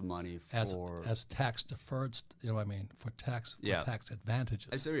amounts of money as tax deferred, you know what I mean, for tax advantages.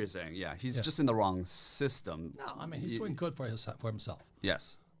 I see what you're saying. Yeah, he's just in the wrong system. No, I mean he's doing good for himself.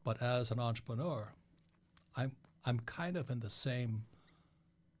 Yes. But as an entrepreneur, I'm kind of in the same.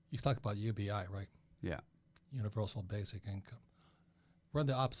 You talk about UBI, right? Yeah. Universal Basic Income. We're on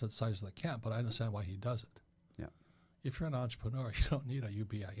the opposite sides of the camp, but I understand why he does it. Yeah. If you're an entrepreneur, you don't need a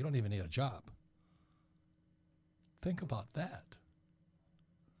UBI. You don't even need a job. Think about that.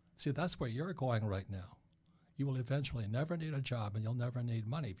 See, that's where you're going right now. You will eventually never need a job, and you'll never need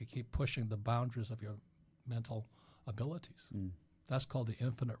money if you keep pushing the boundaries of your mental abilities. That's called the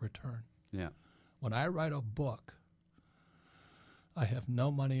infinite return. Yeah. When I write a book, I have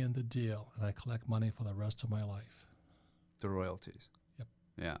no money in the deal, and I collect money for the rest of my life. The royalties. Yep.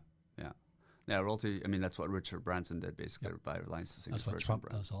 Yeah. Yeah. Yeah, royalty, I mean, that's what Richard Branson did, basically, by licensing his That's what first Trump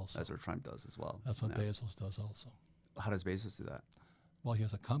brand. does also. That's what Trump does as well. That's what Bezos does also. How does Bezos do that? Well, he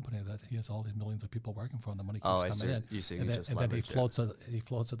has a company that he has all these millions of people working for him. The money keeps Oh, I coming see. in. You see, and he then, just and then he leveraged it.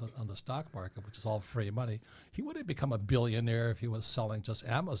 floats it on the stock market, which is all free money. He wouldn't become a billionaire if he was selling just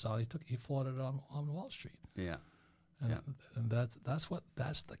Amazon. He floated it on Wall Street. Yeah. And that's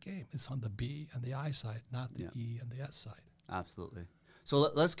the game. It's on the B and the I side, not the E and the S side. Absolutely.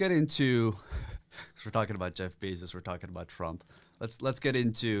 So let's get into, because we're talking about Jeff Bezos, we're talking about Trump. Let's get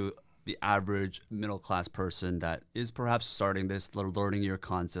into the average middle-class person that is perhaps starting this, they're learning your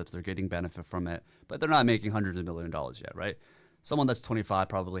concepts, they're getting benefit from it, but they're not making hundreds of $1 million yet, right? Someone that's 25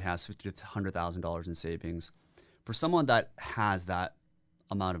 probably has $50,000 to $100,000 in savings. For someone that has that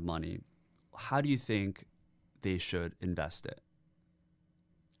amount of money, how do you think they should invest it?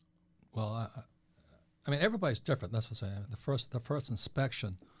 Well, I mean, everybody's different. That's what I'm saying. The first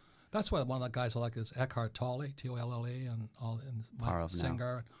inspection. That's why one of the guys I like is Eckhart Tolle, Tolle, and Mike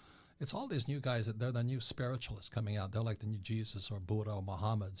Singer. It's all these new guys that they're the new spiritualists coming out. They're like the new Jesus or Buddha or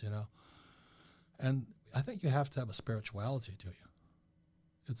Muhammad, you know. And I think you have to have a spirituality to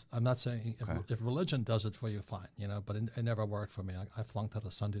you. I'm not saying if religion does it for you, fine, you know. But it never worked for me. I flunked out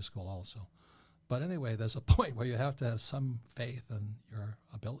of Sunday school also. But anyway, there's a point where you have to have some faith in your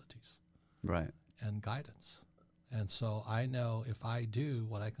abilities. Right. And guidance. And so I know if I do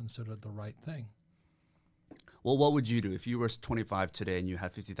what I consider the right thing. Well, what would you do if you were 25 today and you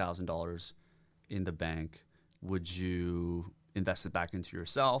had $50,000 in the bank? Would you invest it back into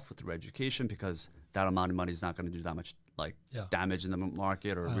yourself with your education, because that amount of money is not going to do that much damage in the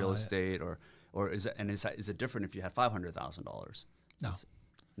market or real estate, or is it different if you had $500,000?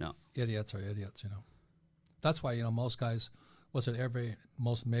 No. Idiots are idiots, you know. That's why, you know, most guys.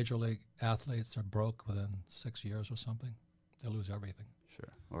 Most major league athletes are broke within 6 years or something. They lose everything.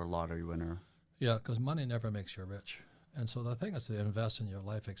 Sure. Or a lottery winner. Yeah, because money never makes you rich. And so the thing is to invest in your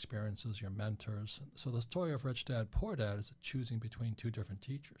life experiences, your mentors. So the story of Rich Dad, Poor Dad is choosing between two different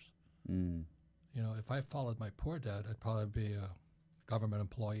teachers. You know, if I followed my poor dad, I'd probably be a government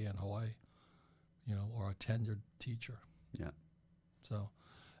employee in Hawaii, you know, or a tenured teacher. Yeah. So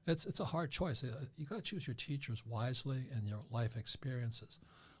it's a hard choice. You got to choose your teachers wisely and your life experiences.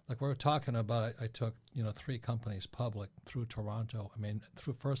 Like we were talking about, I took 3 companies public through Toronto. I mean,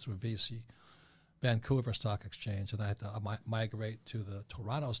 through VC, Vancouver Stock Exchange, and I had to migrate to the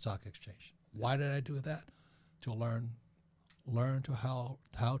Toronto Stock Exchange. Why did I do that? To learn to how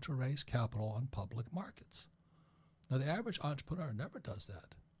to raise capital on public markets. Now the average entrepreneur never does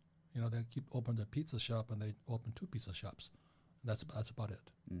that. You know, they keep opening their pizza shop and they open 2 pizza shops. That's about it,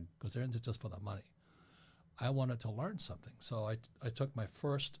 because they're in it just for the money. I wanted to learn something, so I took my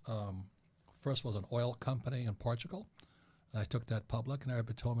first was an oil company in Portugal, and I took that public, and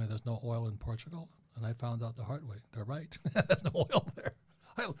everybody told me there's no oil in Portugal, and I found out the hard way. They're right. There's no oil there.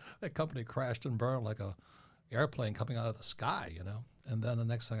 That company crashed and burned like a airplane coming out of the sky, you know. And then the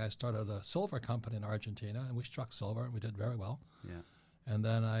next thing I started a silver company in Argentina, and we struck silver, and we did very well. Yeah. And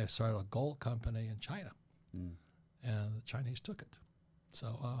then I started a gold company in China. And the Chinese took it.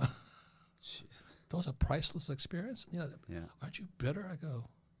 So Jesus. Those are priceless experiences. You know, aren't you bitter? I go,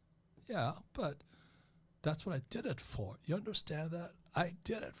 yeah, but that's what I did it for. You understand that? I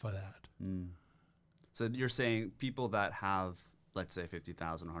did it for that. So you're saying people that have, let's say,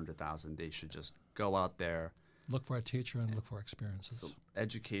 50,000 or 100,000, they should just go out there. Look for a teacher and look for experiences. So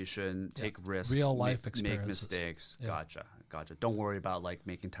education, take risks, real life experiences. Make mistakes. Yeah. Gotcha. Don't worry about like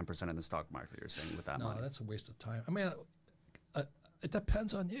making 10% in the stock market. You're saying with that money. No, that's a waste of time. I mean, it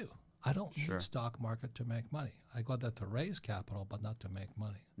depends on you. I don't need stock market to make money. I go there to raise capital, but not to make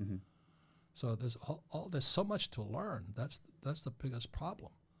money. So there's so much to learn. That's the biggest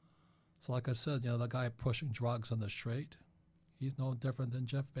problem. So like I said, you know, the guy pushing drugs on the street, he's no different than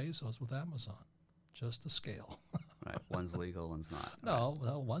Jeff Bezos with Amazon. Just the scale. Right. One's legal, one's not. No,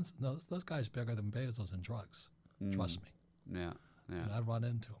 those guys bigger than Bezos in drugs. Trust me. Yeah. And I run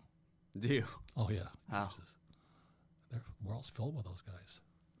into them. Do you? Oh yeah. How? Jesus. The world's filled with those guys.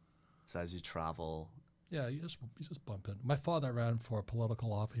 So as you travel. Yeah, you just bump in. My father ran for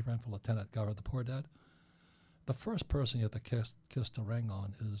political office. He ran for lieutenant governor, the poor dad. The first person you have to kiss the ring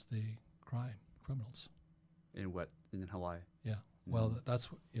on is the criminals. in Hawaii? Yeah. Well, that's,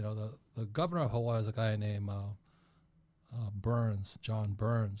 the governor of Hawaii is a guy named Burns, John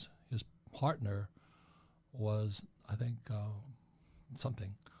Burns. His partner was, I think,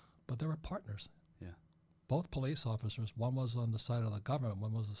 something, but they were partners. Yeah. Both police officers. One was on the side of the government.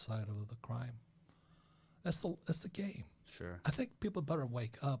 One was the side of the crime. That's the game. Sure. I think people better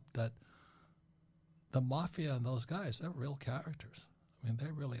wake up that the mafia and those guys, they're real characters. I mean,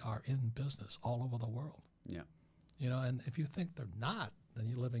 they really are in business all over the world. Yeah. And if you think they're not, then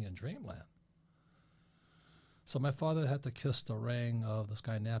you're living in dreamland. So my father had to kiss the ring of this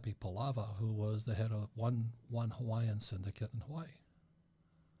guy Napi Palava, who was the head of one Hawaiian syndicate in Hawaii.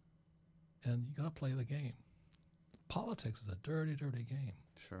 And you got to play the game. Politics is a dirty, dirty game.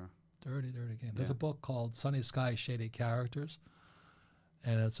 Sure. Dirty, dirty game. There's a book called Sunny Sky, Shady Characters,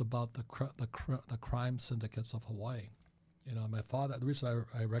 and it's about the crime syndicates of Hawaii. My father, the reason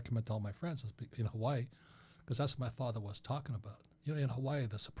I recommend to all my friends is in Hawaii, because that's what my father was talking about. In Hawaii,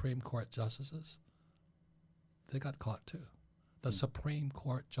 the Supreme Court justices, they got caught too. The Supreme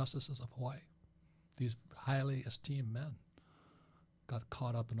Court justices of Hawaii, these highly esteemed men, got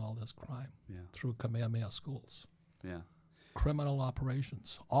caught up in all this crime through Kamehameha schools. Yeah. Criminal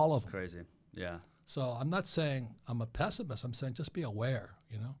operations, all of them. Crazy. Yeah. So I'm not saying I'm a pessimist. I'm saying just be aware,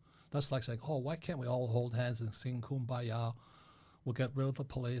 That's like saying, oh, why can't we all hold hands and sing Kumbaya? We'll get rid of the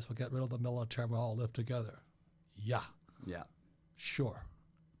police. We'll get rid of the military. We'll all live together. Yeah. Yeah. Sure.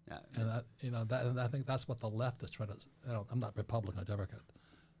 Yeah. And and I think that's what the left is trying to. I'm not Republican or Democrat.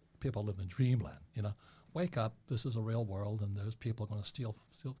 People live in dreamland. Wake up. This is a real world, and there's people going to steal.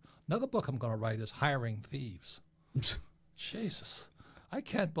 Another book I'm going to write is Hiring Thieves. Jesus, I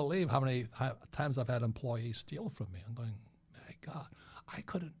can't believe how many times I've had employees steal from me. I'm going, my God, I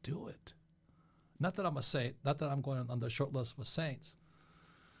couldn't do it. Not that I'm a saint. Not that I'm going on the short list for saints.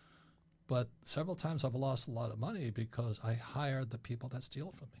 But several times I've lost a lot of money because I hired the people that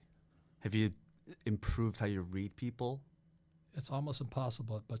steal from me. Have you improved how you read people? It's almost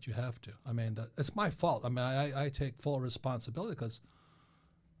impossible, but you have to. I mean, it's my fault. I mean, I take full responsibility because,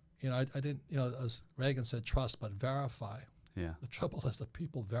 I didn't, as Reagan said, trust but verify. Yeah. The trouble is that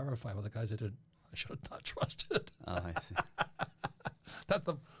people verify with the guys I should have not trusted. Oh, I see.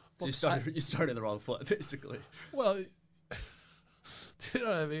 So you started the wrong foot, basically. Well, do you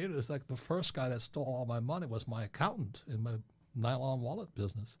know what I mean? It's like the first guy that stole all my money was my accountant in my nylon wallet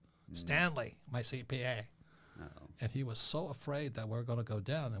business. Stanley, my CPA. Uh-oh. And he was so afraid that we were going to go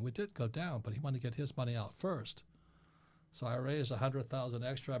down, and we did go down, but he wanted to get his money out first. So I raised $100,000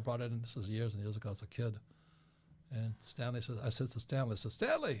 extra. I brought it in. This was years and years ago as a kid. And Stanley says, I said to Stanley,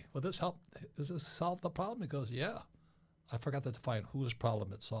 Stanley, will this help? Does this solve the problem? He goes, yeah. I forgot to define whose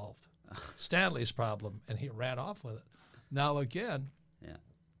problem it solved. Stanley's problem, and he ran off with it. Now again,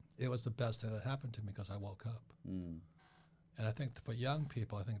 it was the best thing that happened to me because I woke up. Mm. And I think for young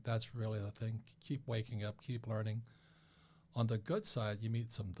people, I think that's really the thing. Keep waking up, keep learning. On the good side, you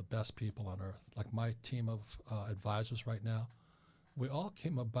meet some of the best people on earth. Like my team of advisors right now, we all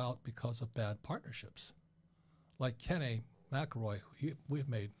came about because of bad partnerships. Like Kenny McElroy, we've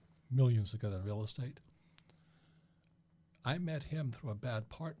made millions together in real estate. I met him through a bad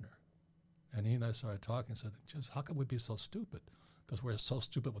partner. And he and I started talking and said, just how can we be so stupid? Because we're so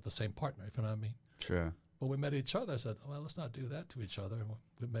stupid with the same partner, if you know what I mean. Sure. But we met each other. I said, well, let's not do that to each other.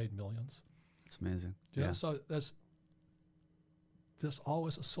 We've made millions. It's amazing. Yeah. So there's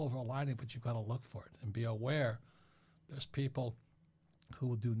always a silver lining, but you've got to look for it and be aware. There's people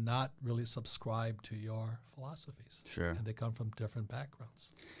who do not really subscribe to your philosophies. Sure. And they come from different backgrounds.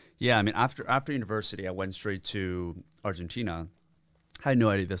 Yeah, I mean, after university, I went straight to Argentina. I had no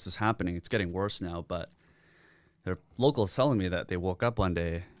idea this was happening. It's getting worse now, but there are locals telling me that they woke up one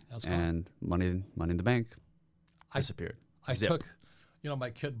day and money in the bank disappeared. I took, my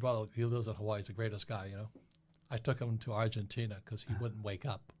kid brother, he lives in Hawaii, he's the greatest guy, I took him to Argentina because he wouldn't wake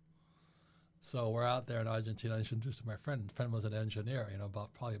up. So we're out there in Argentina. I introduced to my friend. The friend was an engineer,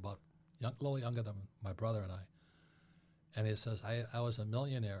 probably a little younger than my brother and I. And he says, I was a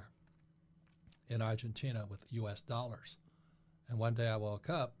millionaire in Argentina with U.S. dollars. And one day I woke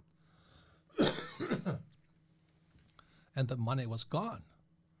up and the money was gone.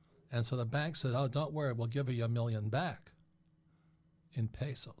 And so the bank said, oh, don't worry, we'll give you $1 million back in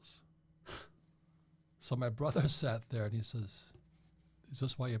pesos. So my brother sat there and he says, is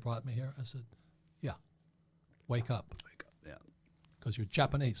this why you brought me here? I said, yeah, wake up. Wake up, yeah. Because you're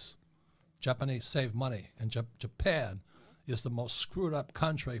Japanese. Japanese save money. And Japan is the most screwed up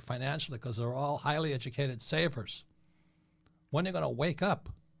country financially because they're all highly educated savers. When are you going to wake up?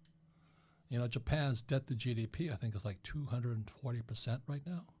 Japan's debt to GDP, I think, is like 240% right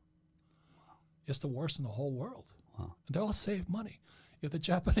now. It's the worst in the whole world. Wow. And they all save money. If the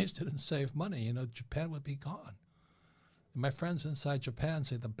Japanese didn't save money, Japan would be gone. And my friends inside Japan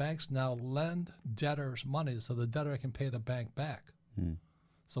say the banks now lend debtors money so the debtor can pay the bank back.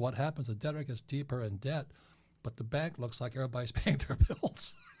 So what happens, the debtor gets deeper in debt, but the bank looks like everybody's paying their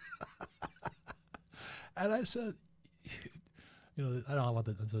bills. And I said, I don't know what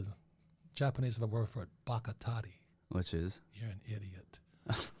the Japanese have a word for it, bakatari. Which is? You're an idiot.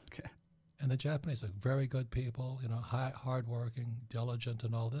 Okay. And the Japanese are very good people, hardworking, diligent,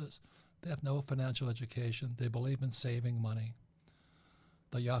 and all this. They have no financial education. They believe in saving money.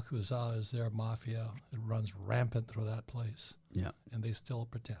 The Yakuza is their mafia. It runs rampant through that place. Yeah. And they still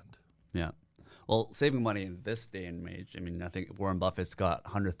pretend. Yeah. Well, saving money in this day and age, I think Warren Buffett's got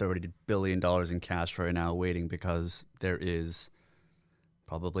 $130 billion in cash right now waiting because there is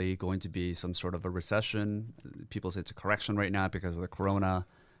probably going to be some sort of a recession. People say it's a correction right now because of the corona,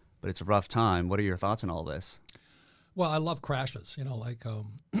 but it's a rough time. What are your thoughts on all this? Well, I love crashes.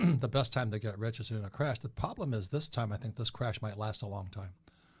 The best time to get rich is in a crash. The problem is this time I think this crash might last a long time.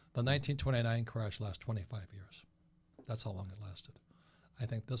 The 1929 crash lasted 25 years. That's how long it lasted. I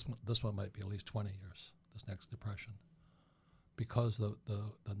think this one might be at least 20 years, this next depression, because the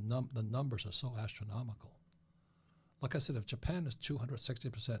numbers are so astronomical. Like I said, if Japan is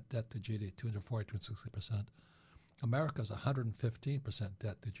 260% debt to GDP, 240, 260%, America is 115%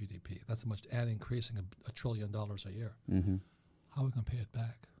 debt to GDP. That's much, and increasing $1 trillion a year. Mm-hmm. How are we going to pay it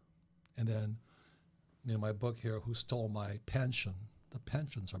back? And then, my book here, Who Stole My Pension? The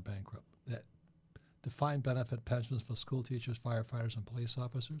pensions are bankrupt. Defined benefit pensions for school teachers, firefighters, and police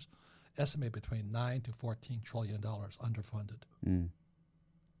officers estimate between $9 to $14 trillion underfunded.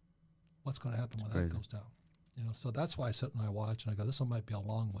 What's going to happen when that goes down? So that's why I sit and I watch and I go, this one might be a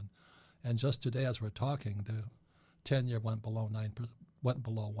long one. And just today, as we're talking, the 10-year went below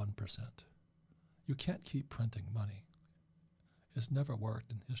 1%. You can't keep printing money. It's never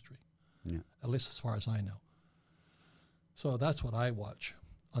worked in history, at least as far as I know. So that's what I watch.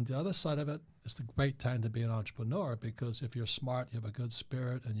 On the other side of it, it's a great time to be an entrepreneur because if you're smart, you have a good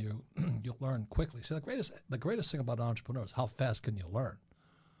spirit, and you learn quickly. See, the greatest thing about an entrepreneur is how fast can you learn.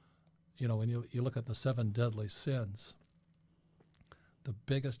 When you look at the 7 deadly sins, the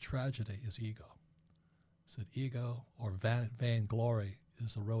biggest tragedy is ego. Said ego or vainglory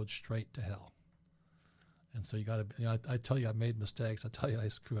is the road straight to hell. And so you got to, I tell you I made mistakes. I tell you I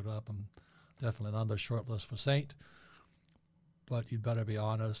screwed up. I'm definitely on the short list for saint. But you better be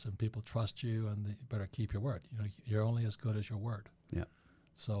honest, and people trust you, and you better keep your word. You're only as good as your word. Yeah.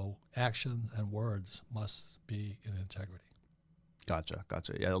 So actions and words must be in integrity. Gotcha.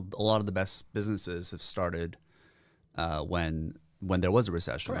 Yeah, a lot of the best businesses have started when there was a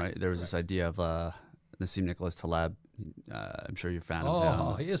recession, right? There was this idea of Nassim Nicholas Taleb. I'm sure you're a fan of him.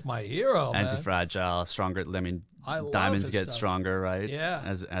 Oh, he is my hero, man. Anti-fragile, stronger. I love diamonds his get stuff. Stronger, right? Yeah.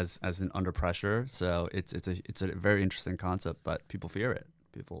 As in under pressure. So it's a very interesting concept, but people fear it.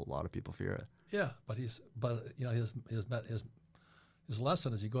 A lot of people fear it. Yeah, but his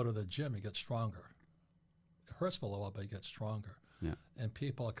lesson is you go to the gym, you get stronger. It hurts for a while, but you get stronger. Yeah. And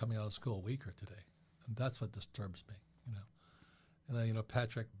people are coming out of school weaker today, and that's what disturbs me. And then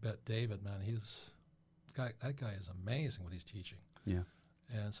Patrick Bet-David, man, that guy is amazing what he's teaching. Yeah.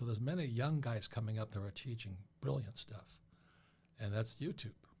 And so there's many young guys coming up that are teaching brilliant stuff, and that's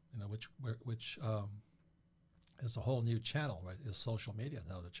YouTube. Which is a whole new channel, right? Is social media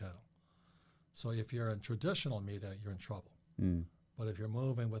now the channel? So if you're in traditional media, you're in trouble. But if you're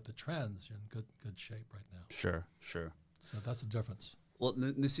moving with the trends, you're in good shape right now. Sure. So that's the difference. Well,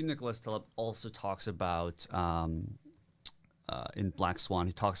 Nassim Nicholas Taleb also talks about, in Black Swan,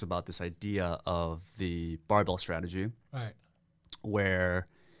 he talks about this idea of the barbell strategy. Right. Where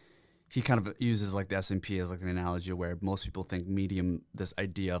he kind of uses like the S&P as like an analogy where most people think this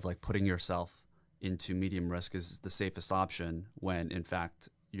idea of like putting yourself into medium risk is the safest option when in fact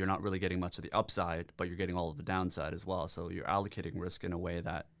you're not really getting much of the upside, but you're getting all of the downside as well. So you're allocating risk in a way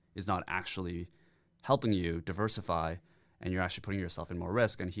that is not actually helping you diversify, and you're actually putting yourself in more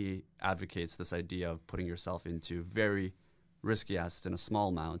risk. And he advocates this idea of putting yourself into very risky assets in a small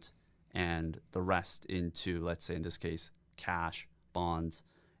amount and the rest into, let's say in this case, cash, bonds,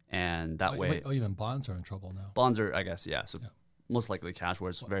 and that way... even bonds are in trouble now. Bonds are, I guess, yeah. So most likely cash where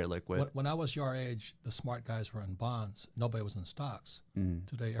it's very liquid. When I was your age, the smart guys were in bonds. Nobody was in stocks.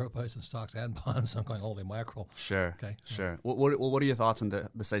 Today, everybody's in stocks and bonds. I'm going, holy mackerel. Sure, okay, sure. What are your thoughts on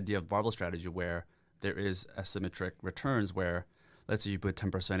this idea of barbell strategy where there is asymmetric returns where, let's say you put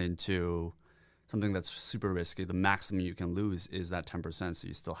 10% into something that's super risky, the maximum you can lose is that 10%, so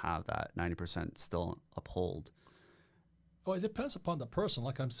you still have that 90% still uphold. Oh, it depends upon the person.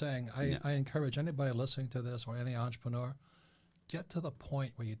 Like I'm saying, I encourage anybody listening to this or any entrepreneur, get to the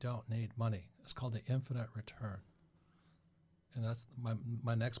point where you don't need money. It's called the infinite return. And that's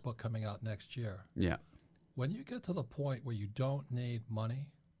my next book coming out next year. Yeah. When you get to the point where you don't need money,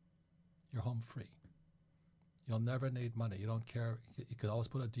 you're home free. You'll never need money. You don't care. You can always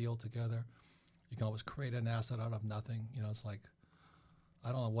put a deal together. You can always create an asset out of nothing. You know, it's like,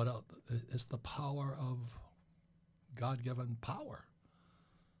 I don't know what else. It's the power of God-given power.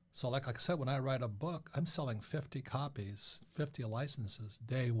 So like I said, when I write a book, I'm selling 50 copies, 50 licenses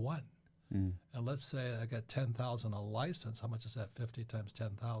day one. And let's say I get 10,000 a license. How much is that? 50 times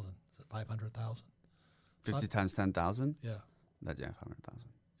 10,000. Is it 500,000? 50 times 10,000? Yeah. Yeah, 500,000.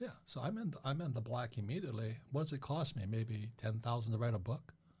 Yeah. So I'm in the black immediately. What does it cost me? Maybe 10,000 to write a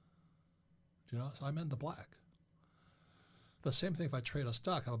book. You know, so I'm in the black. The same thing if I trade a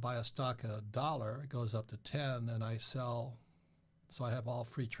stock. I would buy a stock at $1, it goes up to 10, and I sell. So I have all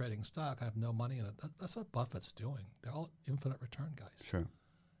free trading stock. I have no money in it. That's what Buffett's doing. They're all infinite return guys. Sure.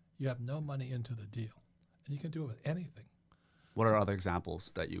 You have no money into the deal, and you can do it with anything. What are other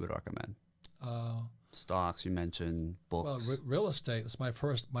examples that you would recommend? Stocks, you mentioned, books. Well, real estate is my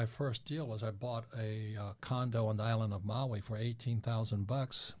first deal. Was I bought a condo on the island of Maui for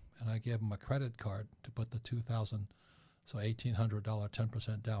 $18,000, and I gave them a credit card to put the $2,000, so $1,800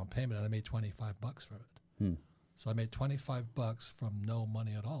 10% down payment, and I made $25 for it. So I made $25 from no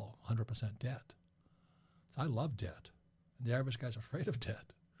money at all, 100% debt. I love debt, and the average guy's afraid of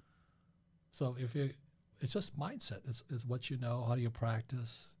debt. So it's just mindset. It's what you know. How do you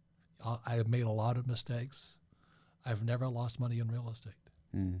practice? I have made a lot of mistakes. I've never lost money in real estate.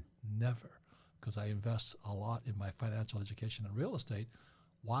 Never. Because I invest a lot in my financial education in real estate.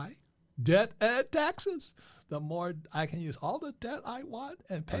 Why? Debt and taxes. The more I can use all the debt I want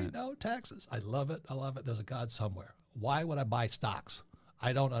and pay no taxes. I love it. I love it. There's a God somewhere. Why would I buy stocks?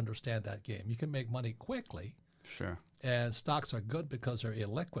 I don't understand that game. You can make money quickly. Sure. And stocks are good because they're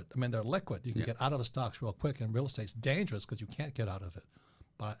illiquid. I mean, they're liquid. You can get out of the stocks real quick, and real estate's dangerous because you can't get out of it.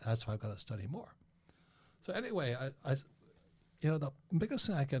 But that's why I've got to study more. So anyway, I the biggest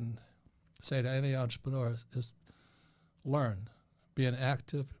thing I can say to any entrepreneur is learn. Be an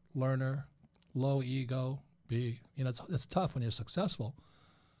active learner, low ego. It's tough when you're successful,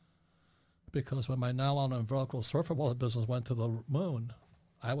 because when my nylon and Velcro surfer wallet business went to the moon,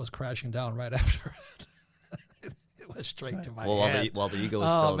 I was crashing down right after it. It was straight to my head. While the ego is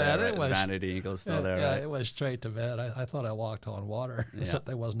still man, there, right? Vanity ego is still there, yeah, right? it was straight to bed. I thought I walked on water, except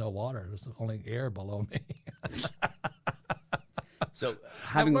there was no water. There was only air below me. So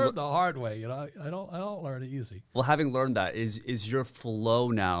I learned the hard way. You know, I don't learn it easy. Well, having learned that, is your flow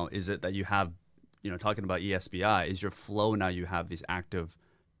now? Is it that you have, talking about ESBI? Is your flow now? You have these active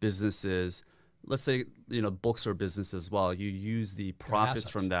businesses. Let's say books or business as well. You use the profits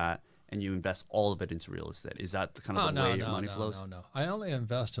from that, and you invest all of it into real estate. Is that the way your money flows? No. I only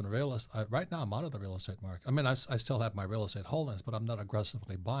invest in real estate. Right now, I'm out of the real estate market. I mean, I still have my real estate holdings, but I'm not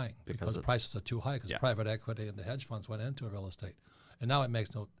aggressively buying because the prices are too high, because private equity and the hedge funds went into real estate. And now it makes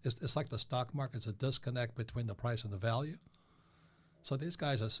it's like the stock market. It's a disconnect between the price and the value. So these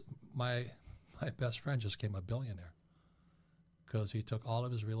guys, my best friend just became a billionaire because he took all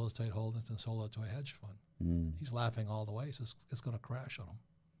of his real estate holdings and sold it to a hedge fund. He's laughing all the way. He says it's going to crash on him.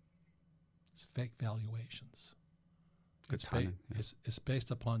 It's fake valuations. Good timing. It's based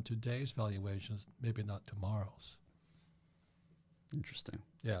upon today's valuations, maybe not tomorrow's. Interesting.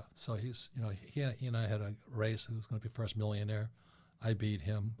 Yeah. So he and I had a race. Who was going to be first millionaire? I beat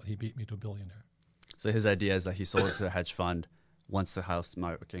him, but he beat me to a billionaire. So his idea is that he sold it to a hedge fund. Once the house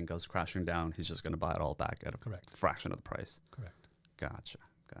market goes crashing down, he's just going to buy it all back at a fraction of the price. Correct. Gotcha.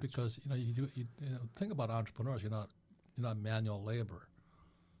 Because you think about entrepreneurs. You're not manual labor.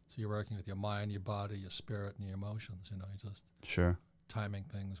 So you're working with your mind, your body, your spirit, and your emotions. You just timing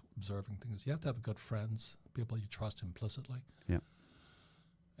things, observing things. You have to have good friends, people you trust implicitly. Yeah.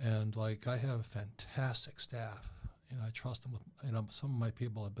 And like I have fantastic staff. I trust them with. Some of my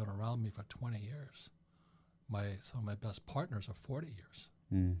people have been around me for 20 years. Some of my best partners are 40 years.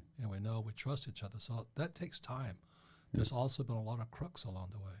 And we trust each other. So that takes time. There's also been a lot of crooks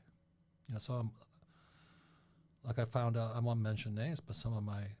along the way. Like I found out, I won't mention names, but some of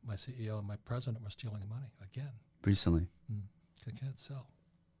my CEO and my president were stealing money again. Recently. They can't sell.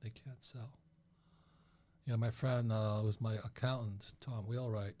 They can't sell. My friend who's my accountant, Tom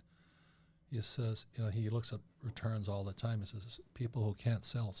Wheelwright, he says, he looks at returns all the time. He says, people who can't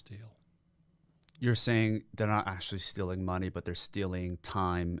sell steal. You're saying they're not actually stealing money, but they're stealing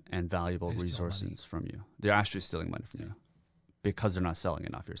time and valuable resources from you. They're actually stealing money from you because they're not selling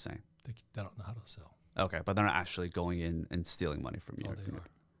enough, you're saying. They don't know how to sell. Okay, but they're not actually going in and stealing money from you. Oh, they are.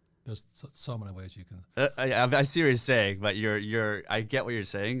 There's so many ways you can. I see what you're saying, but I get what you're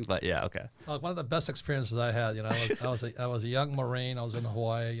saying, but yeah, okay. One of the best experiences I had, I was a young Marine. I was in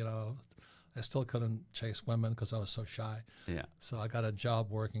Hawaii. I still couldn't chase women because I was so shy. Yeah. So I got a job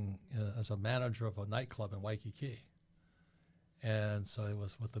working as a manager of a nightclub in Waikiki. And so it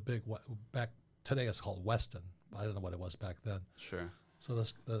was with the big, back today it's called Weston. I don't know what it was back then. Sure. So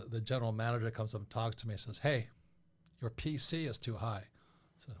the general manager comes up and talks to me and says, "Hey, your PC is too high."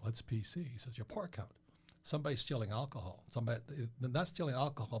 I said, "What's PC?" He says, "Your port count. Somebody's stealing alcohol. They're not stealing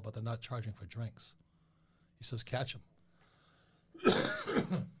alcohol, but they're not charging for drinks." He says, "Catch them."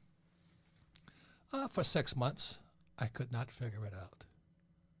 For 6 months, I could not figure it out.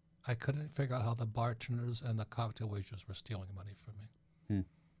 I couldn't figure out how the bartenders and the cocktail waiters were stealing money from me.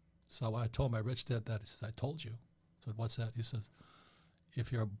 So when I told my rich dad that, he says, "I told you." I said, "What's that?" He says,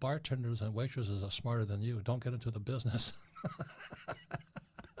 "If your bartenders and waitresses are smarter than you, don't get into the business."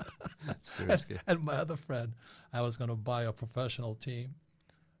 And my other friend, I was going to buy a professional team,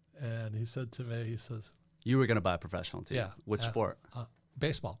 and he said to me, he says, "You were going to buy a professional team? Yeah. Which sport?"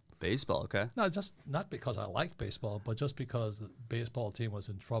 Baseball. Baseball, okay. No, just not because I liked baseball, but just because the baseball team was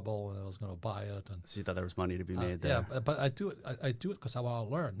in trouble and I was going to buy it. And so you thought there was money to be made there? Yeah, but I do it. I do it because I want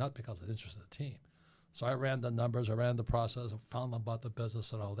to learn, not because I'm interested in the team. So I ran the numbers, I ran the process, found out about the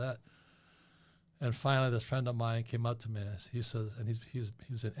business and all that. And finally, this friend of mine came up to me. And he says, and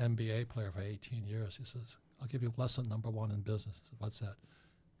he's an NBA player for 18 years. He says, "I'll give you lesson number one in business." I said, "What's that?"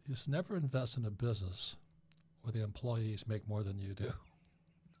 He says, "Never invest in a business where the employees make more than you do."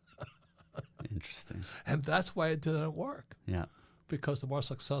 Interesting. And that's why it didn't work. Yeah. Because the more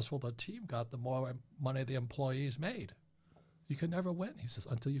successful the team got, the more money the employees made. You can never win, he says,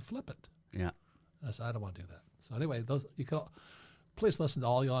 until you flip it. Yeah. And I said, "I don't want to do that." So anyway, please listen to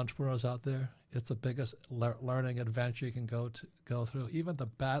all you entrepreneurs out there. It's the biggest learning adventure you can go through. Even the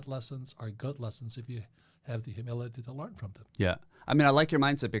bad lessons are good lessons if you have the humility to learn from them. Yeah. I mean, I like your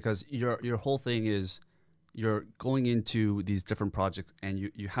mindset because your whole thing is you're going into these different projects and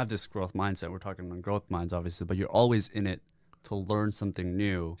you have this growth mindset. We're talking on growth minds, obviously, but you're always in it to learn something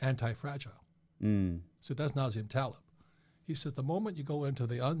new. Anti-fragile. So that's Nassim Taleb. He says the moment you go into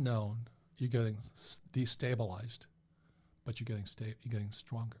the unknown, you're getting destabilized, but you're getting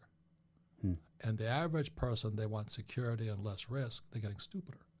stronger. And the average person, they want security and less risk. They're getting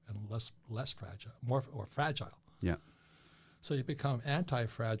stupider and less fragile, more fragile. Yeah. So you become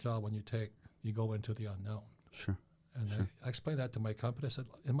anti-fragile when you go into the unknown. Sure. And sure. I explained that to my company. I said,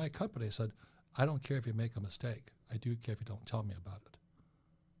 in my company, I said, "I don't care if you make a mistake. I do care if you don't tell me about it."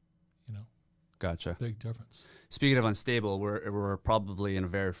 Gotcha. Big difference. Speaking of unstable, we're probably in a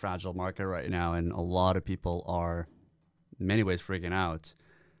very fragile market right now, and a lot of people are, in many ways, freaking out.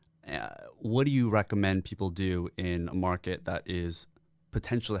 What do you recommend people do in a market that is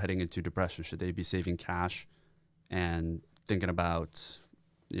potentially heading into depression? Should they be saving cash and thinking about,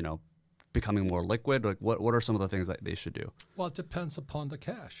 becoming more liquid? Like, what are some of the things that they should do? Well, it depends upon the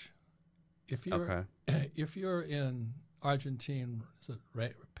cash. If you're in Argentine, is it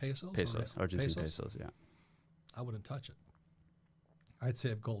pesos? Pesos, Argentine pesos, yeah. I wouldn't touch it. I'd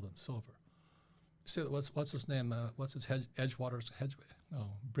save gold and silver. See, what's his name? What's his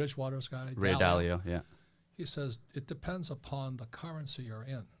Bridgewater's guy? Ray Dalio, yeah. He says it depends upon the currency you're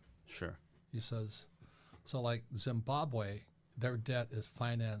in. Sure. He says, so like Zimbabwe, their debt is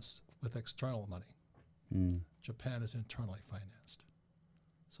financed with external money. Japan is internally financed.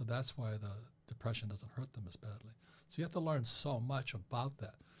 So that's why the depression doesn't hurt them as badly. So you have to learn so much about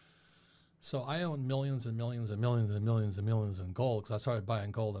that. So I own millions and millions and millions and millions and millions in gold because I started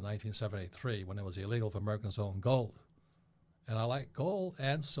buying gold in 1973 when it was illegal for Americans to own gold. And I like gold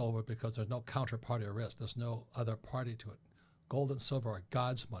and silver because there's no counterparty risk. There's no other party to it. Gold and silver are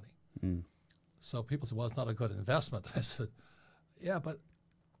God's money. So people say, "Well, it's not a good investment." I said, "Yeah, but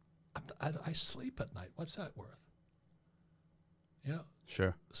I sleep at night. What's that worth?"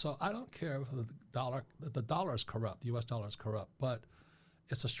 Sure. So I don't care if the dollar is corrupt, the U.S. dollar is corrupt, but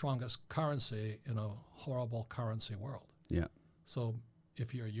it's the strongest currency in a horrible currency world. Yeah. So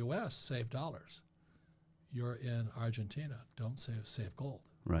if you're U.S., save dollars. You're in Argentina, don't save gold.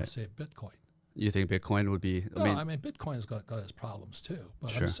 Right. Save Bitcoin. You think Bitcoin would be? I mean Bitcoin's got its problems too.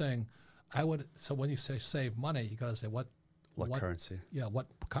 But sure. I'm saying, I would. So when you say save money, you got to say what currency? Yeah, what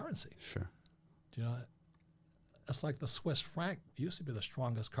currency? Sure. Do you know? It's like the Swiss franc used to be the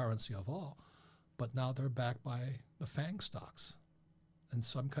strongest currency of all, but now they're backed by the FANG stocks. And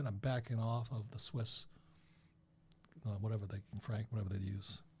so I'm kind of backing off of the Swiss, whatever they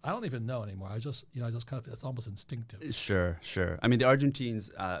use. I don't even know anymore. I just kind of, it's almost instinctive. Sure, sure. I mean, the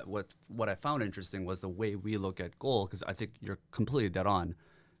Argentines, what I found interesting was the way we look at gold, because I think you're completely dead on.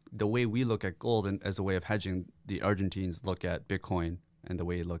 The way we look at gold as a way of hedging, the Argentines look at Bitcoin and the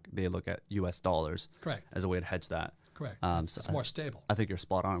way they look at U.S. dollars Correct. as a way to hedge that. Correct. So it's more stable. I think you're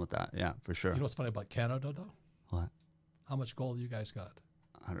spot on with that. Yeah, for sure. You know what's funny about Canada, though? What? How much gold you guys got?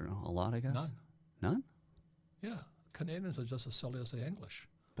 I don't know. A lot, I guess? None. None? Yeah. Canadians are just as silly as the English.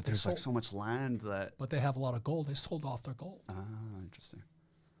 But there's like so much land that... But they have a lot of gold. They sold off their gold. Ah, interesting.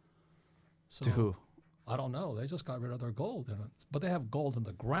 So, to who? I don't know. They just got rid of their gold. But they have gold in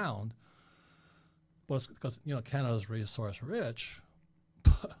the ground. But it's because, Canada's resource rich.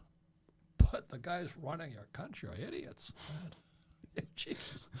 But the guys running your country are idiots.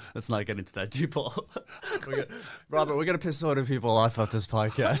 Jesus. Let's not get into that deep hole. Robert, we're going to piss so many people off of this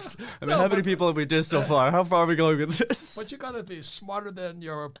podcast. I mean, how many people have we did so far? How far are we going with this? But you got to be smarter than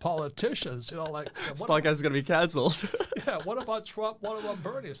your politicians. This podcast is going to be canceled. Yeah, what about Trump? What about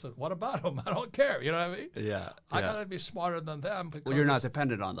Bernie? I said, what about him? I don't care. You know what I mean? Yeah. I got to be smarter than them. Well, you're not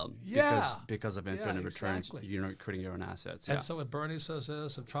dependent on them. Yeah. Because of infinite returns, exactly. you're not creating your own assets. And so if Bernie says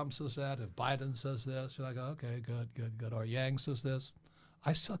this, if Trump says that, if Biden says this, I go, okay, good. Or Yang says this.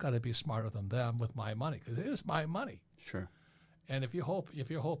 I still got to be smarter than them with my money because it is my money. Sure. And if you're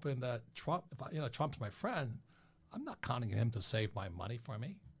hoping that Trump, Trump's my friend, I'm not counting on him to save my money for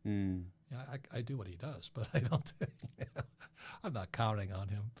me. Mm. Yeah, I do what he does, but I don't. I'm not counting on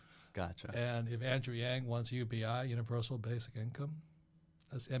him. Gotcha. And if Andrew Yang wants UBI, Universal Basic Income,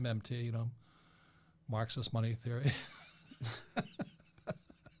 that's MMT, Marxist money theory.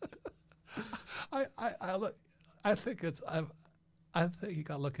 I think you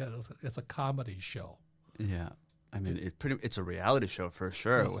got to look at it. It's a comedy show. Yeah, I mean, it's a reality show for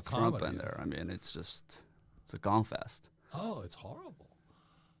sure with Trump in there. I mean, it's a gong fest. Oh, it's horrible.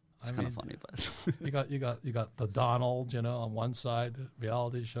 It's kind of funny, but you got the Donald, on one side,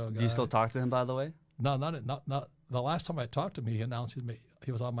 reality show guy. Do you still talk to him, by the way? No, not. The last time I talked to him, he announced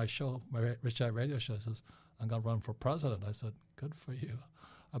he was on my show, my Rich Dad Radio show. He says, "I'm going to run for president." I said, "Good for you.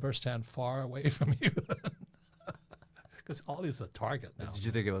 I better stand far away from you." Because Ollie's a target now. Did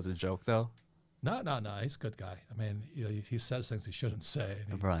you think it was a joke, though? No. He's a good guy. I mean, he says things he shouldn't say.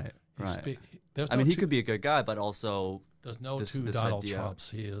 Right. He could be a good guy, but also there's no two Donald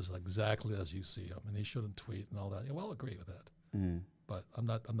Trumps. He is exactly as you see him, and he shouldn't tweet and all that. Yeah, well, I'll agree with that. Mm. But I'm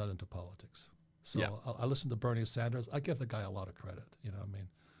not into politics. So I listen to Bernie Sanders. I give the guy a lot of credit.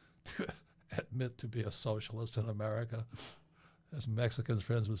 To admit to be a socialist in America, as Mexicans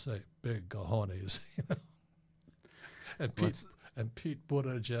friends would say, big cojones. And Pete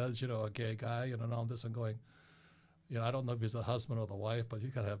Buttigieg, a gay guy, and all this, and going, I don't know if he's the husband or the wife, but you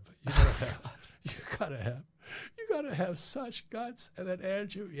gotta have such guts. And then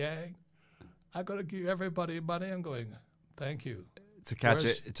Andrew Yang, I'm gonna give everybody money. I'm going, thank you. It's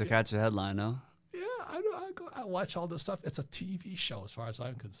a catchy headline, no? Yeah, I watch all this stuff. It's a TV show as far as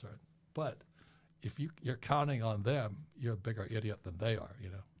I'm concerned. But if you're counting on them, you're a bigger idiot than they are,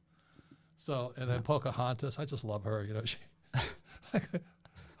 So, and then Pocahontas, I just love her,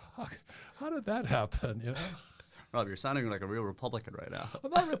 how did that happen, Rob, you're sounding like a real Republican right now.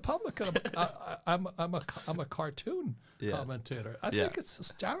 I'm not a Republican. I'm a cartoon commentator. I think it's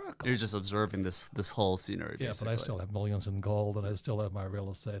hysterical. You're just observing this whole scenery. Yeah, basically. but I still have millions in gold, and I still have my real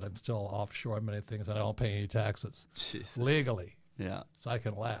estate. I'm still offshore in many things, and I don't pay any taxes legally. Yeah. So I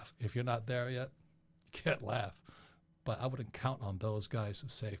can laugh. If you're not there yet, you can't laugh. But I wouldn't count on those guys to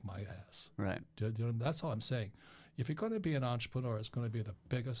save my ass. Right. That's all I'm saying. If you're going to be an entrepreneur, it's going to be the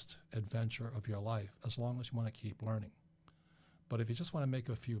biggest adventure of your life, as long as you want to keep learning. But if you just want to make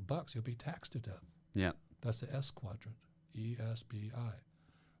a few bucks, you'll be taxed to death. Yeah. That's the S quadrant, ESBI.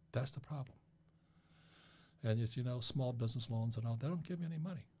 That's the problem. And small business loans and all, they don't give you any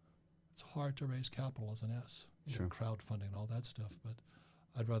money. It's hard to raise capital as an S. Sure. Crowdfunding and all that stuff. But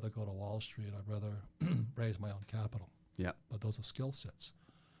I'd rather go to Wall Street. I'd rather raise my own capital. Yeah. But those are skill sets.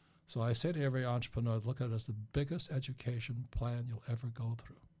 So I say to every entrepreneur, look at it as the biggest education plan you'll ever go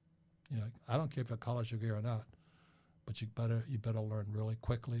through. I don't care if you have a college degree or not, but you better learn really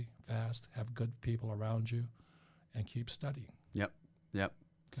quickly, fast, have good people around you, and keep studying. Yep.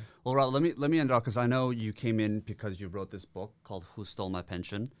 Okay. Well, Rob, let me end off because I know you came in because you wrote this book called "Who Stole My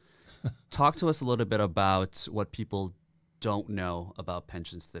Pension." Talk to us a little bit about what people don't know about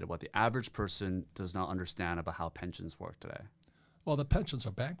pensions today, what the average person does not understand about how pensions work today. Well, the pensions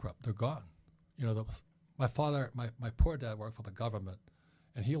are bankrupt. They're gone. My father, my poor dad worked for the government,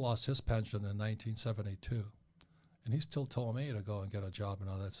 and he lost his pension in 1972. And he still told me to go and get a job and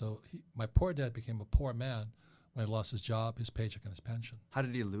all that. So my poor dad became a poor man When he lost his job, his paycheck, and his pension. How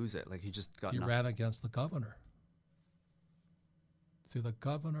did he lose it? Like he just got He nothing. ran against the governor. See, the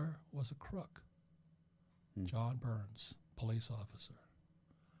governor was a crook. John Burns, police officer.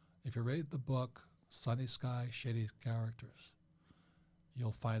 If you read the book, Sunny Sky, Shady Characters,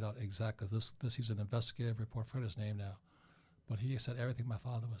 you'll find out exactly this. He's an investigative reporter. I forget his name now. But he said everything my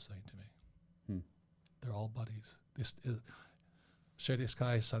father was saying to me. They're all buddies. Shady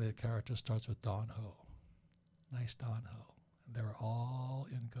Sky, Sunny Characters starts with Don Ho. Nice Don Ho. And they were all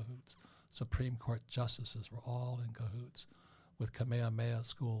in cahoots. Supreme Court justices were all in cahoots with Kamehameha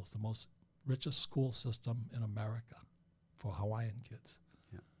schools, the most richest school system in America for Hawaiian kids.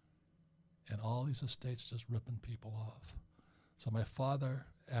 Yeah. And all these estates just ripping people off. So my father,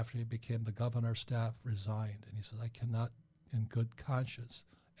 after he became the governor's staff, resigned. And he said, I cannot, in good conscience,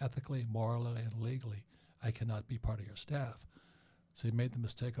 ethically, morally, and legally, I cannot be part of your staff. So he made the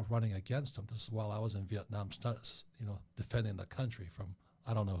mistake of running against him. This is while I was in Vietnam, defending the country from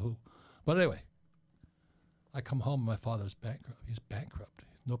I don't know who. But anyway, I come home and my father's bankrupt. He's bankrupt.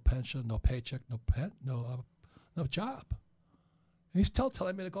 No pension, no paycheck, no job. And he's still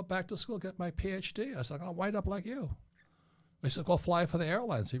telling me to go back to school, get my PhD. I said, I'm going to wind up like you. He said, go fly for the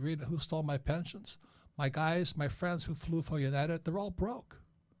airlines. He read who stole my pensions. My guys, my friends who flew for United, they're all broke.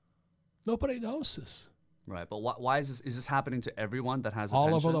 Nobody knows this. Right, but why is this? Is this happening to everyone that has a all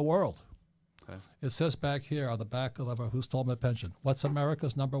pension? over the world? Okay. It says back here on the back of the Who Stole My Pension? What's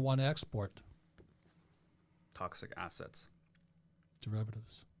America's #1 export? Toxic assets.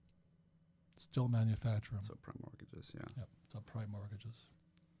 Derivatives. Still manufacture them. So prime mortgages, yeah. Yep, subprime mortgages.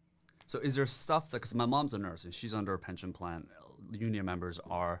 So is there stuff that, because my mom's a nurse and she's under a pension plan, union members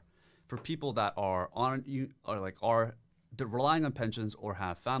are, for people that are they're relying on pensions or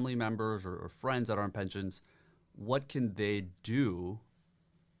have family members or friends that are on pensions, what can they do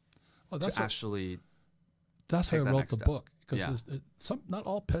to actually That's how I wrote the step? book. Because not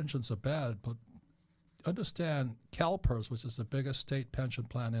all pensions are bad, but understand CalPERS, which is the biggest state pension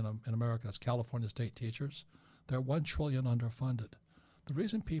plan in America, that's California state teachers, they're $1 trillion underfunded. The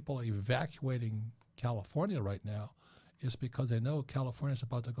reason people are evacuating California right now is because they know California is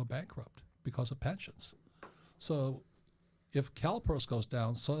about to go bankrupt because of pensions. So if CalPERS goes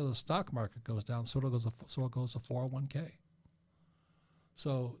down, so does the stock market goes down, so goes the 401k.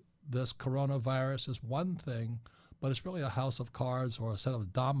 So this coronavirus is one thing, but it's really a house of cards or a set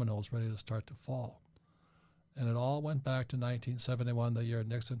of dominoes ready to start to fall. And it all went back to 1971, the year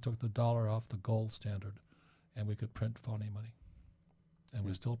Nixon took the dollar off the gold standard, and we could print phony money. And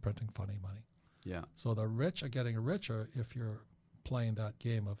we're still printing phony money. Yeah. So the rich are getting richer if you're playing that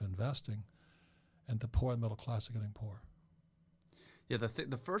game of investing, and the poor and middle class are getting poor. Yeah,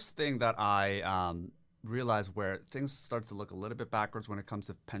 the first thing that I realized where things start to look a little bit backwards when it comes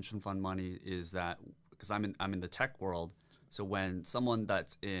to pension fund money is that, because I'm in the tech world, so when someone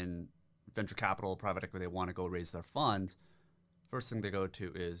that's in venture capital, private equity, they want to go raise their fund, first thing they go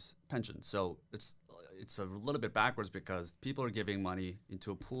to is pension. So it's a little bit backwards because people are giving money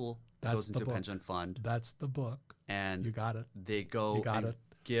into a pool that goes into a pension fund. That's the book. And you got it. They go you got and it.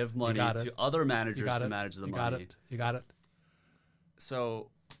 give money to other managers to manage the money. You got it. So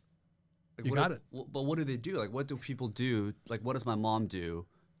you got it. But what do they do? Like, what do people do? Like, what does my mom do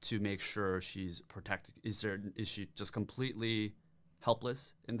to make sure she's protected? Is she just completely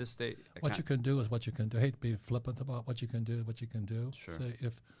helpless in this state? What you can do is what you can do. I hate to be flippant about what you can do. Sure. Say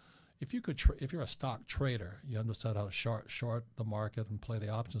if you're a stock trader, you understand how to short the market and play the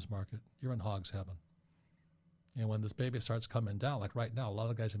options market. You're in hog's heaven. And when this baby starts coming down, like right now, a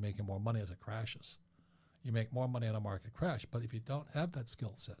lot of guys are making more money as it crashes. You make more money in a market crash, but if you don't have that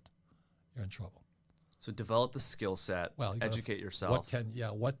skill set, you're in trouble. So develop the skill set. Well, educate yourself.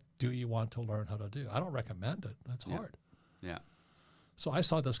 What do you want to learn how to do? I don't recommend it. That's hard. Yeah. So I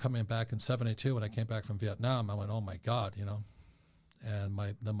saw this coming back in '72 when I came back from Vietnam. I went, oh my God, And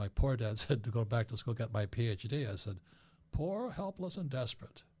then my poor dad said to go back to school, get my PhD. I said, poor, helpless, and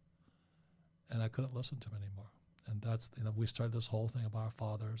desperate. And I couldn't listen to him anymore. And that's, we started this whole thing about our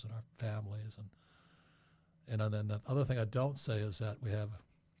fathers and our families. And then the other thing I don't say is that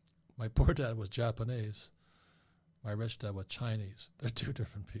my poor dad was Japanese. My rich dad was Chinese. They're two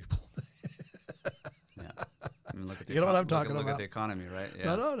different people. Yeah. I mean, look at you know what I'm talking about? Look at the economy, right?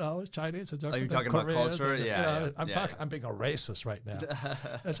 Yeah. No. It's Chinese. Are you talking about culture? I'm being a racist right now.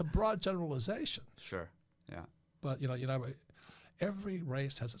 It's a broad generalization. Sure. Yeah. But every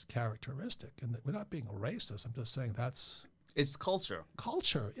race has its characteristic, and we're not being a racist. I'm just saying it's culture.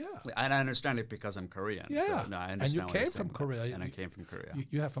 Culture, yeah. And I understand it because I'm Korean. Yeah. So, no, I understand. And you came from Korea. And I came from Korea.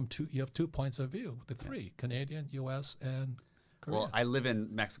 You have 2 points of view. The three: Canadian, U.S., and Well, I live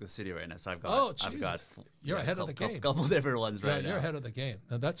in Mexico City right now, so I've got you're ahead of the game. Couple different ones right now. You're ahead of the game,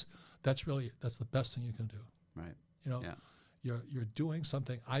 and that's the best thing you can do. Right. You know, you're doing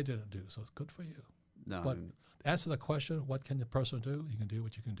something I didn't do, so it's good for you. No, but to answer the question, what can the person do? You can do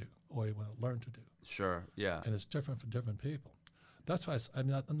what you can do, or you will learn to do. Sure. Yeah. And it's different for different people. That's why I'm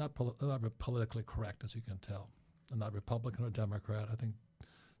not politically correct, as you can tell. I'm not Republican or Democrat. I think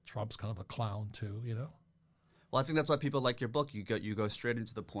Trump's kind of a clown too. You know. Well, I think that's why people like your book. You go straight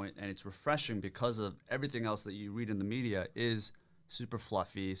into the point, and it's refreshing because of everything else that you read in the media is super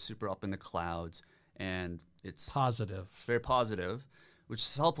fluffy, super up in the clouds, and it's positive. It's very positive, which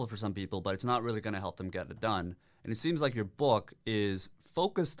is helpful for some people, but it's not really going to help them get it done. And it seems like your book is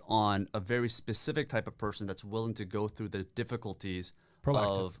focused on a very specific type of person that's willing to go through the difficulties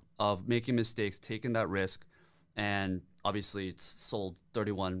of making mistakes, taking that risk, and obviously it's sold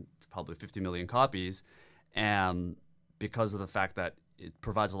 31, probably 50 million copies. And because of the fact that it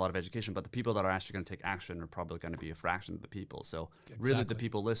provides a lot of education, but the people that are actually going to take action are probably going to be a fraction of the people. So really the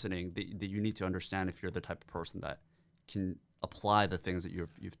people listening, that you need to understand if you're the type of person that can apply the things that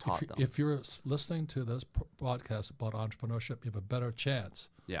you've taught them. If you're listening to this broadcast about entrepreneurship, you have a better chance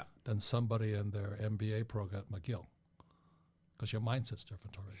than somebody in their MBA program at McGill, because your mindset's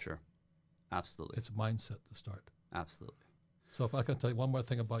different already. Sure. Absolutely. It's mindset to start. Absolutely. So if I can tell you one more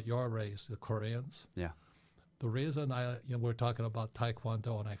thing about your race, the Koreans. Yeah. The reason we're talking about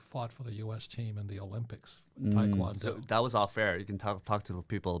Taekwondo, and I fought for the U.S. team in the Olympics. Taekwondo. So that was off air. You can talk to the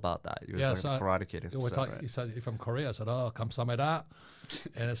people about that. You were like a karate kid. He said, "You're from Korea." I said, "Oh, kamsahamnida,"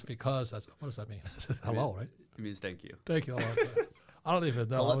 and it's because what does that mean? Hello, right? It means thank you. Thank you. I don't even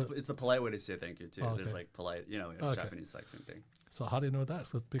know. It's the polite way to say thank you too. Okay. There's like polite, Japanese like same thing. So how do you know that?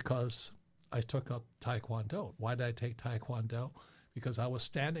 So because I took up Taekwondo. Why did I take Taekwondo? Because I was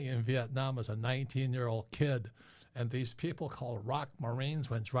standing in Vietnam as a 19-year-old kid, and these people called ROC Marines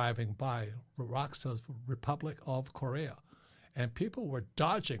went driving by. ROC says Republic of Korea. And people were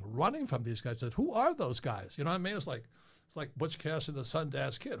dodging, running from these guys. Said, "Who are those guys?" You know what I mean? It's like Butch Cassidy, the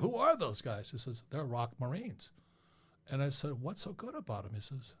Sundance Kid. Who are those guys? He says, "They're ROC Marines." And I said, "What's so good about them?" He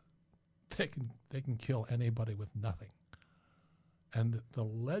says, they can kill anybody with nothing. And the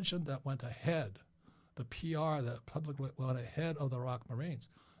legend that went ahead, the PR that publicly went ahead of the ROC Marines,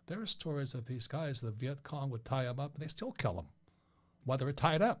 there are stories of these guys, the Viet Cong would tie them up and they still kill them while they were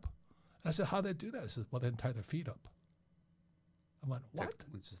tied up. And I said, "How do they do that?" He says, "Well, they didn't tie their feet up." I went, "What?"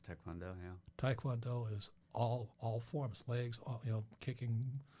 Which is Taekwondo, yeah. Taekwondo is all forms, legs,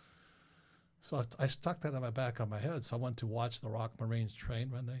 kicking. So I stuck that in my back of my head. So I went to watch the ROC Marines train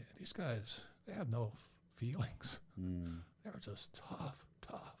when these guys, they have no feelings. They're just tough.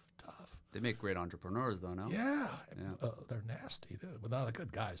 They make great entrepreneurs, though, no? Yeah. They're nasty, but not the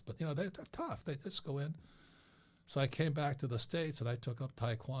good guys. But they're tough. They just go in. So I came back to the States and I took up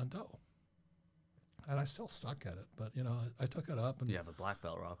Taekwondo, and I still stuck at it. But I took it up. And you have a black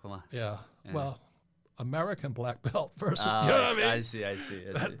belt, Rock. Come on. Yeah. Well, American black belt versus. You know what I mean? I see.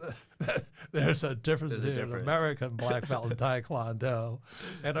 There's a difference between an American black belt in Taekwondo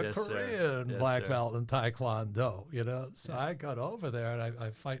and a Korean black belt in Taekwondo. So I got over there and I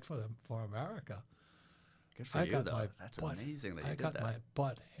fight for America. Good for you, though. That's amazing that you did that. I got my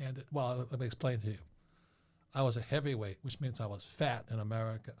butt handed. Well, let me explain to you. I was a heavyweight, which means I was fat in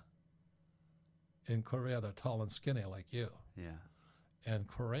America. In Korea, they're tall and skinny like you. Yeah. And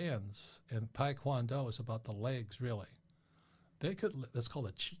Koreans, and Taekwondo is about the legs, really. They could, that's called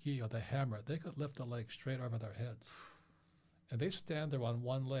a chiki or the hammer. They could lift the leg straight over their heads. And they stand there on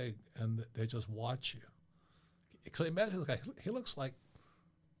one leg and they just watch you. So imagine, he looks like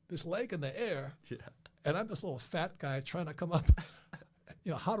this leg in the air, and I'm this little fat guy trying to come up.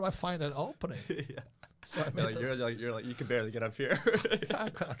 How do I find an opening? So you're like, you can barely get up here. I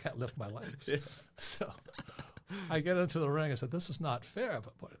can't lift my legs. So I get into the ring. I said, "This is not fair."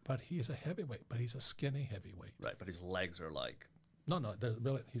 But he's a heavyweight. But he's a skinny heavyweight. Right. But his legs are like. No.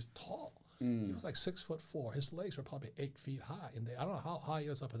 He's tall. He was like 6'4". His legs were probably 8 feet high. And I don't know how high he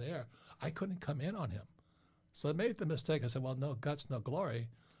was up in the air. I couldn't come in on him. So I made the mistake. I said, "Well, no guts, no glory."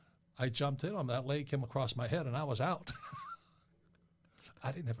 I jumped in on him. That leg came across my head, and I was out.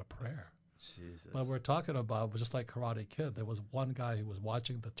 I didn't have a prayer. Jesus. But we're talking about, just like Karate Kid, there was one guy who was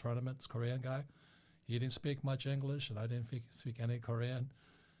watching the tournament, this Korean guy. He didn't speak much English, and I didn't speak any Korean.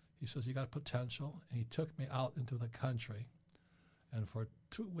 He says, "You got potential." And he took me out into the country. And for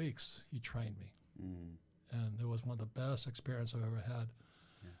 2 weeks, he trained me. And it was one of the best experiences I've ever had.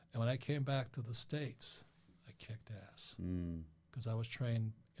 Yeah. And when I came back to the States, I kicked ass. Because I was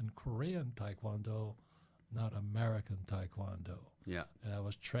trained in Korean Taekwondo, not American Taekwondo. Yeah. And I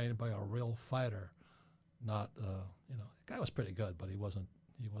was trained by a real fighter, not, you know, the guy was pretty good, but he was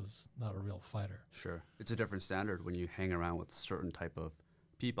not a real fighter. Sure. It's a different standard when you hang around with certain type of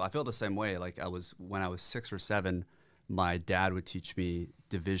people. I feel the same way. Like when I was 6 or 7, my dad would teach me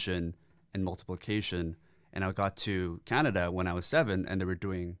division and multiplication. And I got to Canada when I was 7 and they were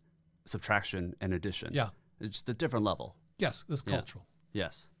doing subtraction and addition. Yeah. It's just a different level. Yes, it's cultural.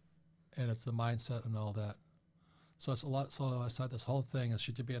 Yes. And it's the mindset and all that. So it's a lot. So I said this whole thing is,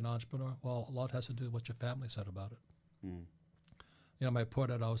 should you be an entrepreneur? Well, a lot has to do with what your family said about it. You know, my poor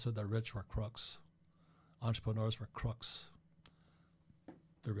dad always said the rich were crooks. Entrepreneurs were crooks.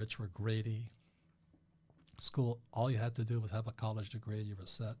 The rich were greedy. School, all you had to do was have a college degree, you were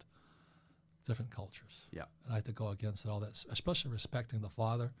set. Different cultures. Yeah. And I had to go against all that, especially respecting the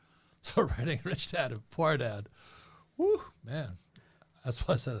father. So writing Rich Dad and Poor Dad, whoo, man. That's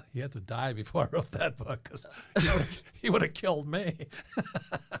why I said he had to die before I wrote that book, because he would have killed me.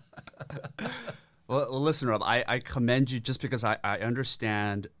 Well, listen, Rob, I commend you just because I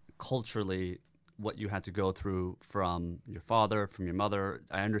understand culturally what you had to go through from your father, from your mother.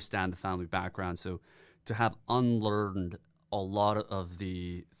 I understand the family background. So to have unlearned a lot of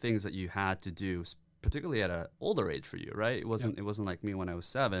the things that you had to do, particularly at an older age for you, right? It wasn't like me when I was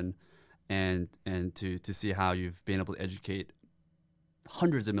 7, and to see how you've been able to educate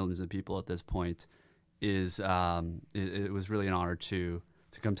hundreds of millions of people at this point is it was really an honor to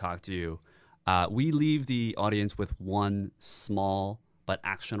come talk to you. We leave the audience with one small but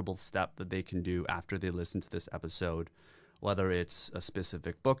actionable step that they can do after they listen to this episode, whether it's a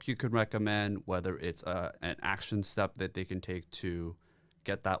specific book you could recommend, whether it's an action step that they can take to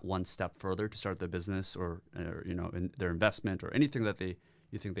get that one step further to start their business or you know, in their investment or anything that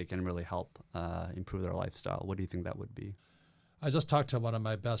you think they can really help improve their lifestyle. What do you think that would be? I just talked to one of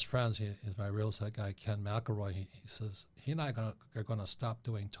my best friends. He's my real estate guy, Ken McElroy. He says he and I are going to stop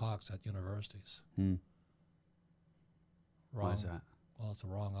doing talks at universities. Wrong. Why is that? Well, it's the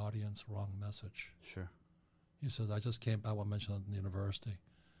wrong audience, wrong message. Sure. He says, I just came back, I mentioned the university.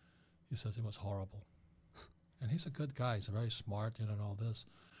 He says it was horrible. And he's a good guy. He's very smart, you know, and all this.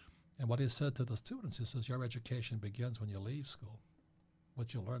 And what he said to the students, he says, your education begins when you leave school.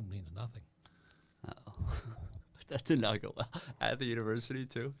 What you learn means nothing. Uh-oh. That did not go well. At the university,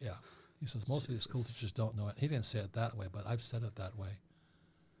 too? Yeah. He says, most of these school teachers don't know it. He didn't say it that way, but I've said it that way.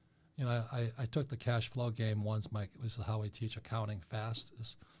 You know, I took the cash flow game once. This is how we teach accounting fast,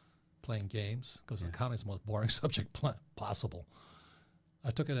 is playing games, because accounting is the most boring subject possible.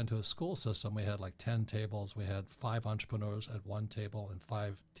 I took it into a school system. We had like 10 tables. We had 5 entrepreneurs at one table and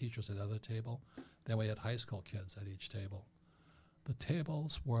 5 teachers at the other table. Then we had high school kids at each table. The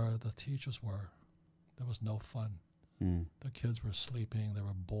tables where the teachers were, there was no fun. The kids were sleeping. They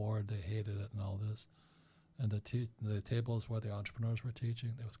were bored. They hated it and all this. And the tables where the entrepreneurs were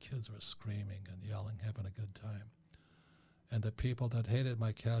teaching, there was kids who were screaming and yelling, having a good time. And the people that hated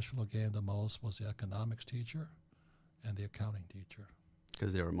my cash flow game the most was the economics teacher and the accounting teacher.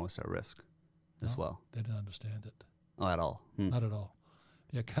 Because they were most at risk as well. They didn't understand it. Oh, at all? Not at all.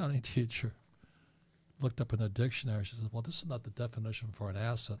 The accounting teacher looked up in a dictionary. She said, well, this is not the definition for an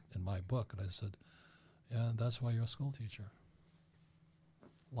asset in my book. And I said, yeah, and that's why you're a school teacher.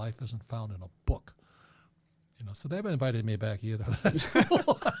 Life isn't found in a book. You know, so they haven't invited me back either. That's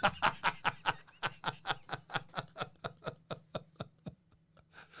cool.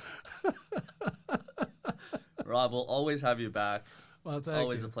 Rob, we'll always have you back. Well, it's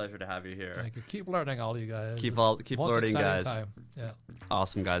always a pleasure to have you here. Thank you. Keep learning, all you guys. Keep learning, guys. Time. Yeah.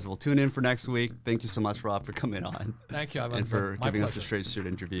 Awesome, guys. We'll tune in for next week. Thank you so much, Rob, for coming on. Thank you. And for giving us a straight shoot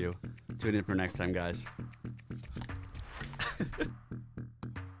interview. Tune in for next time, guys.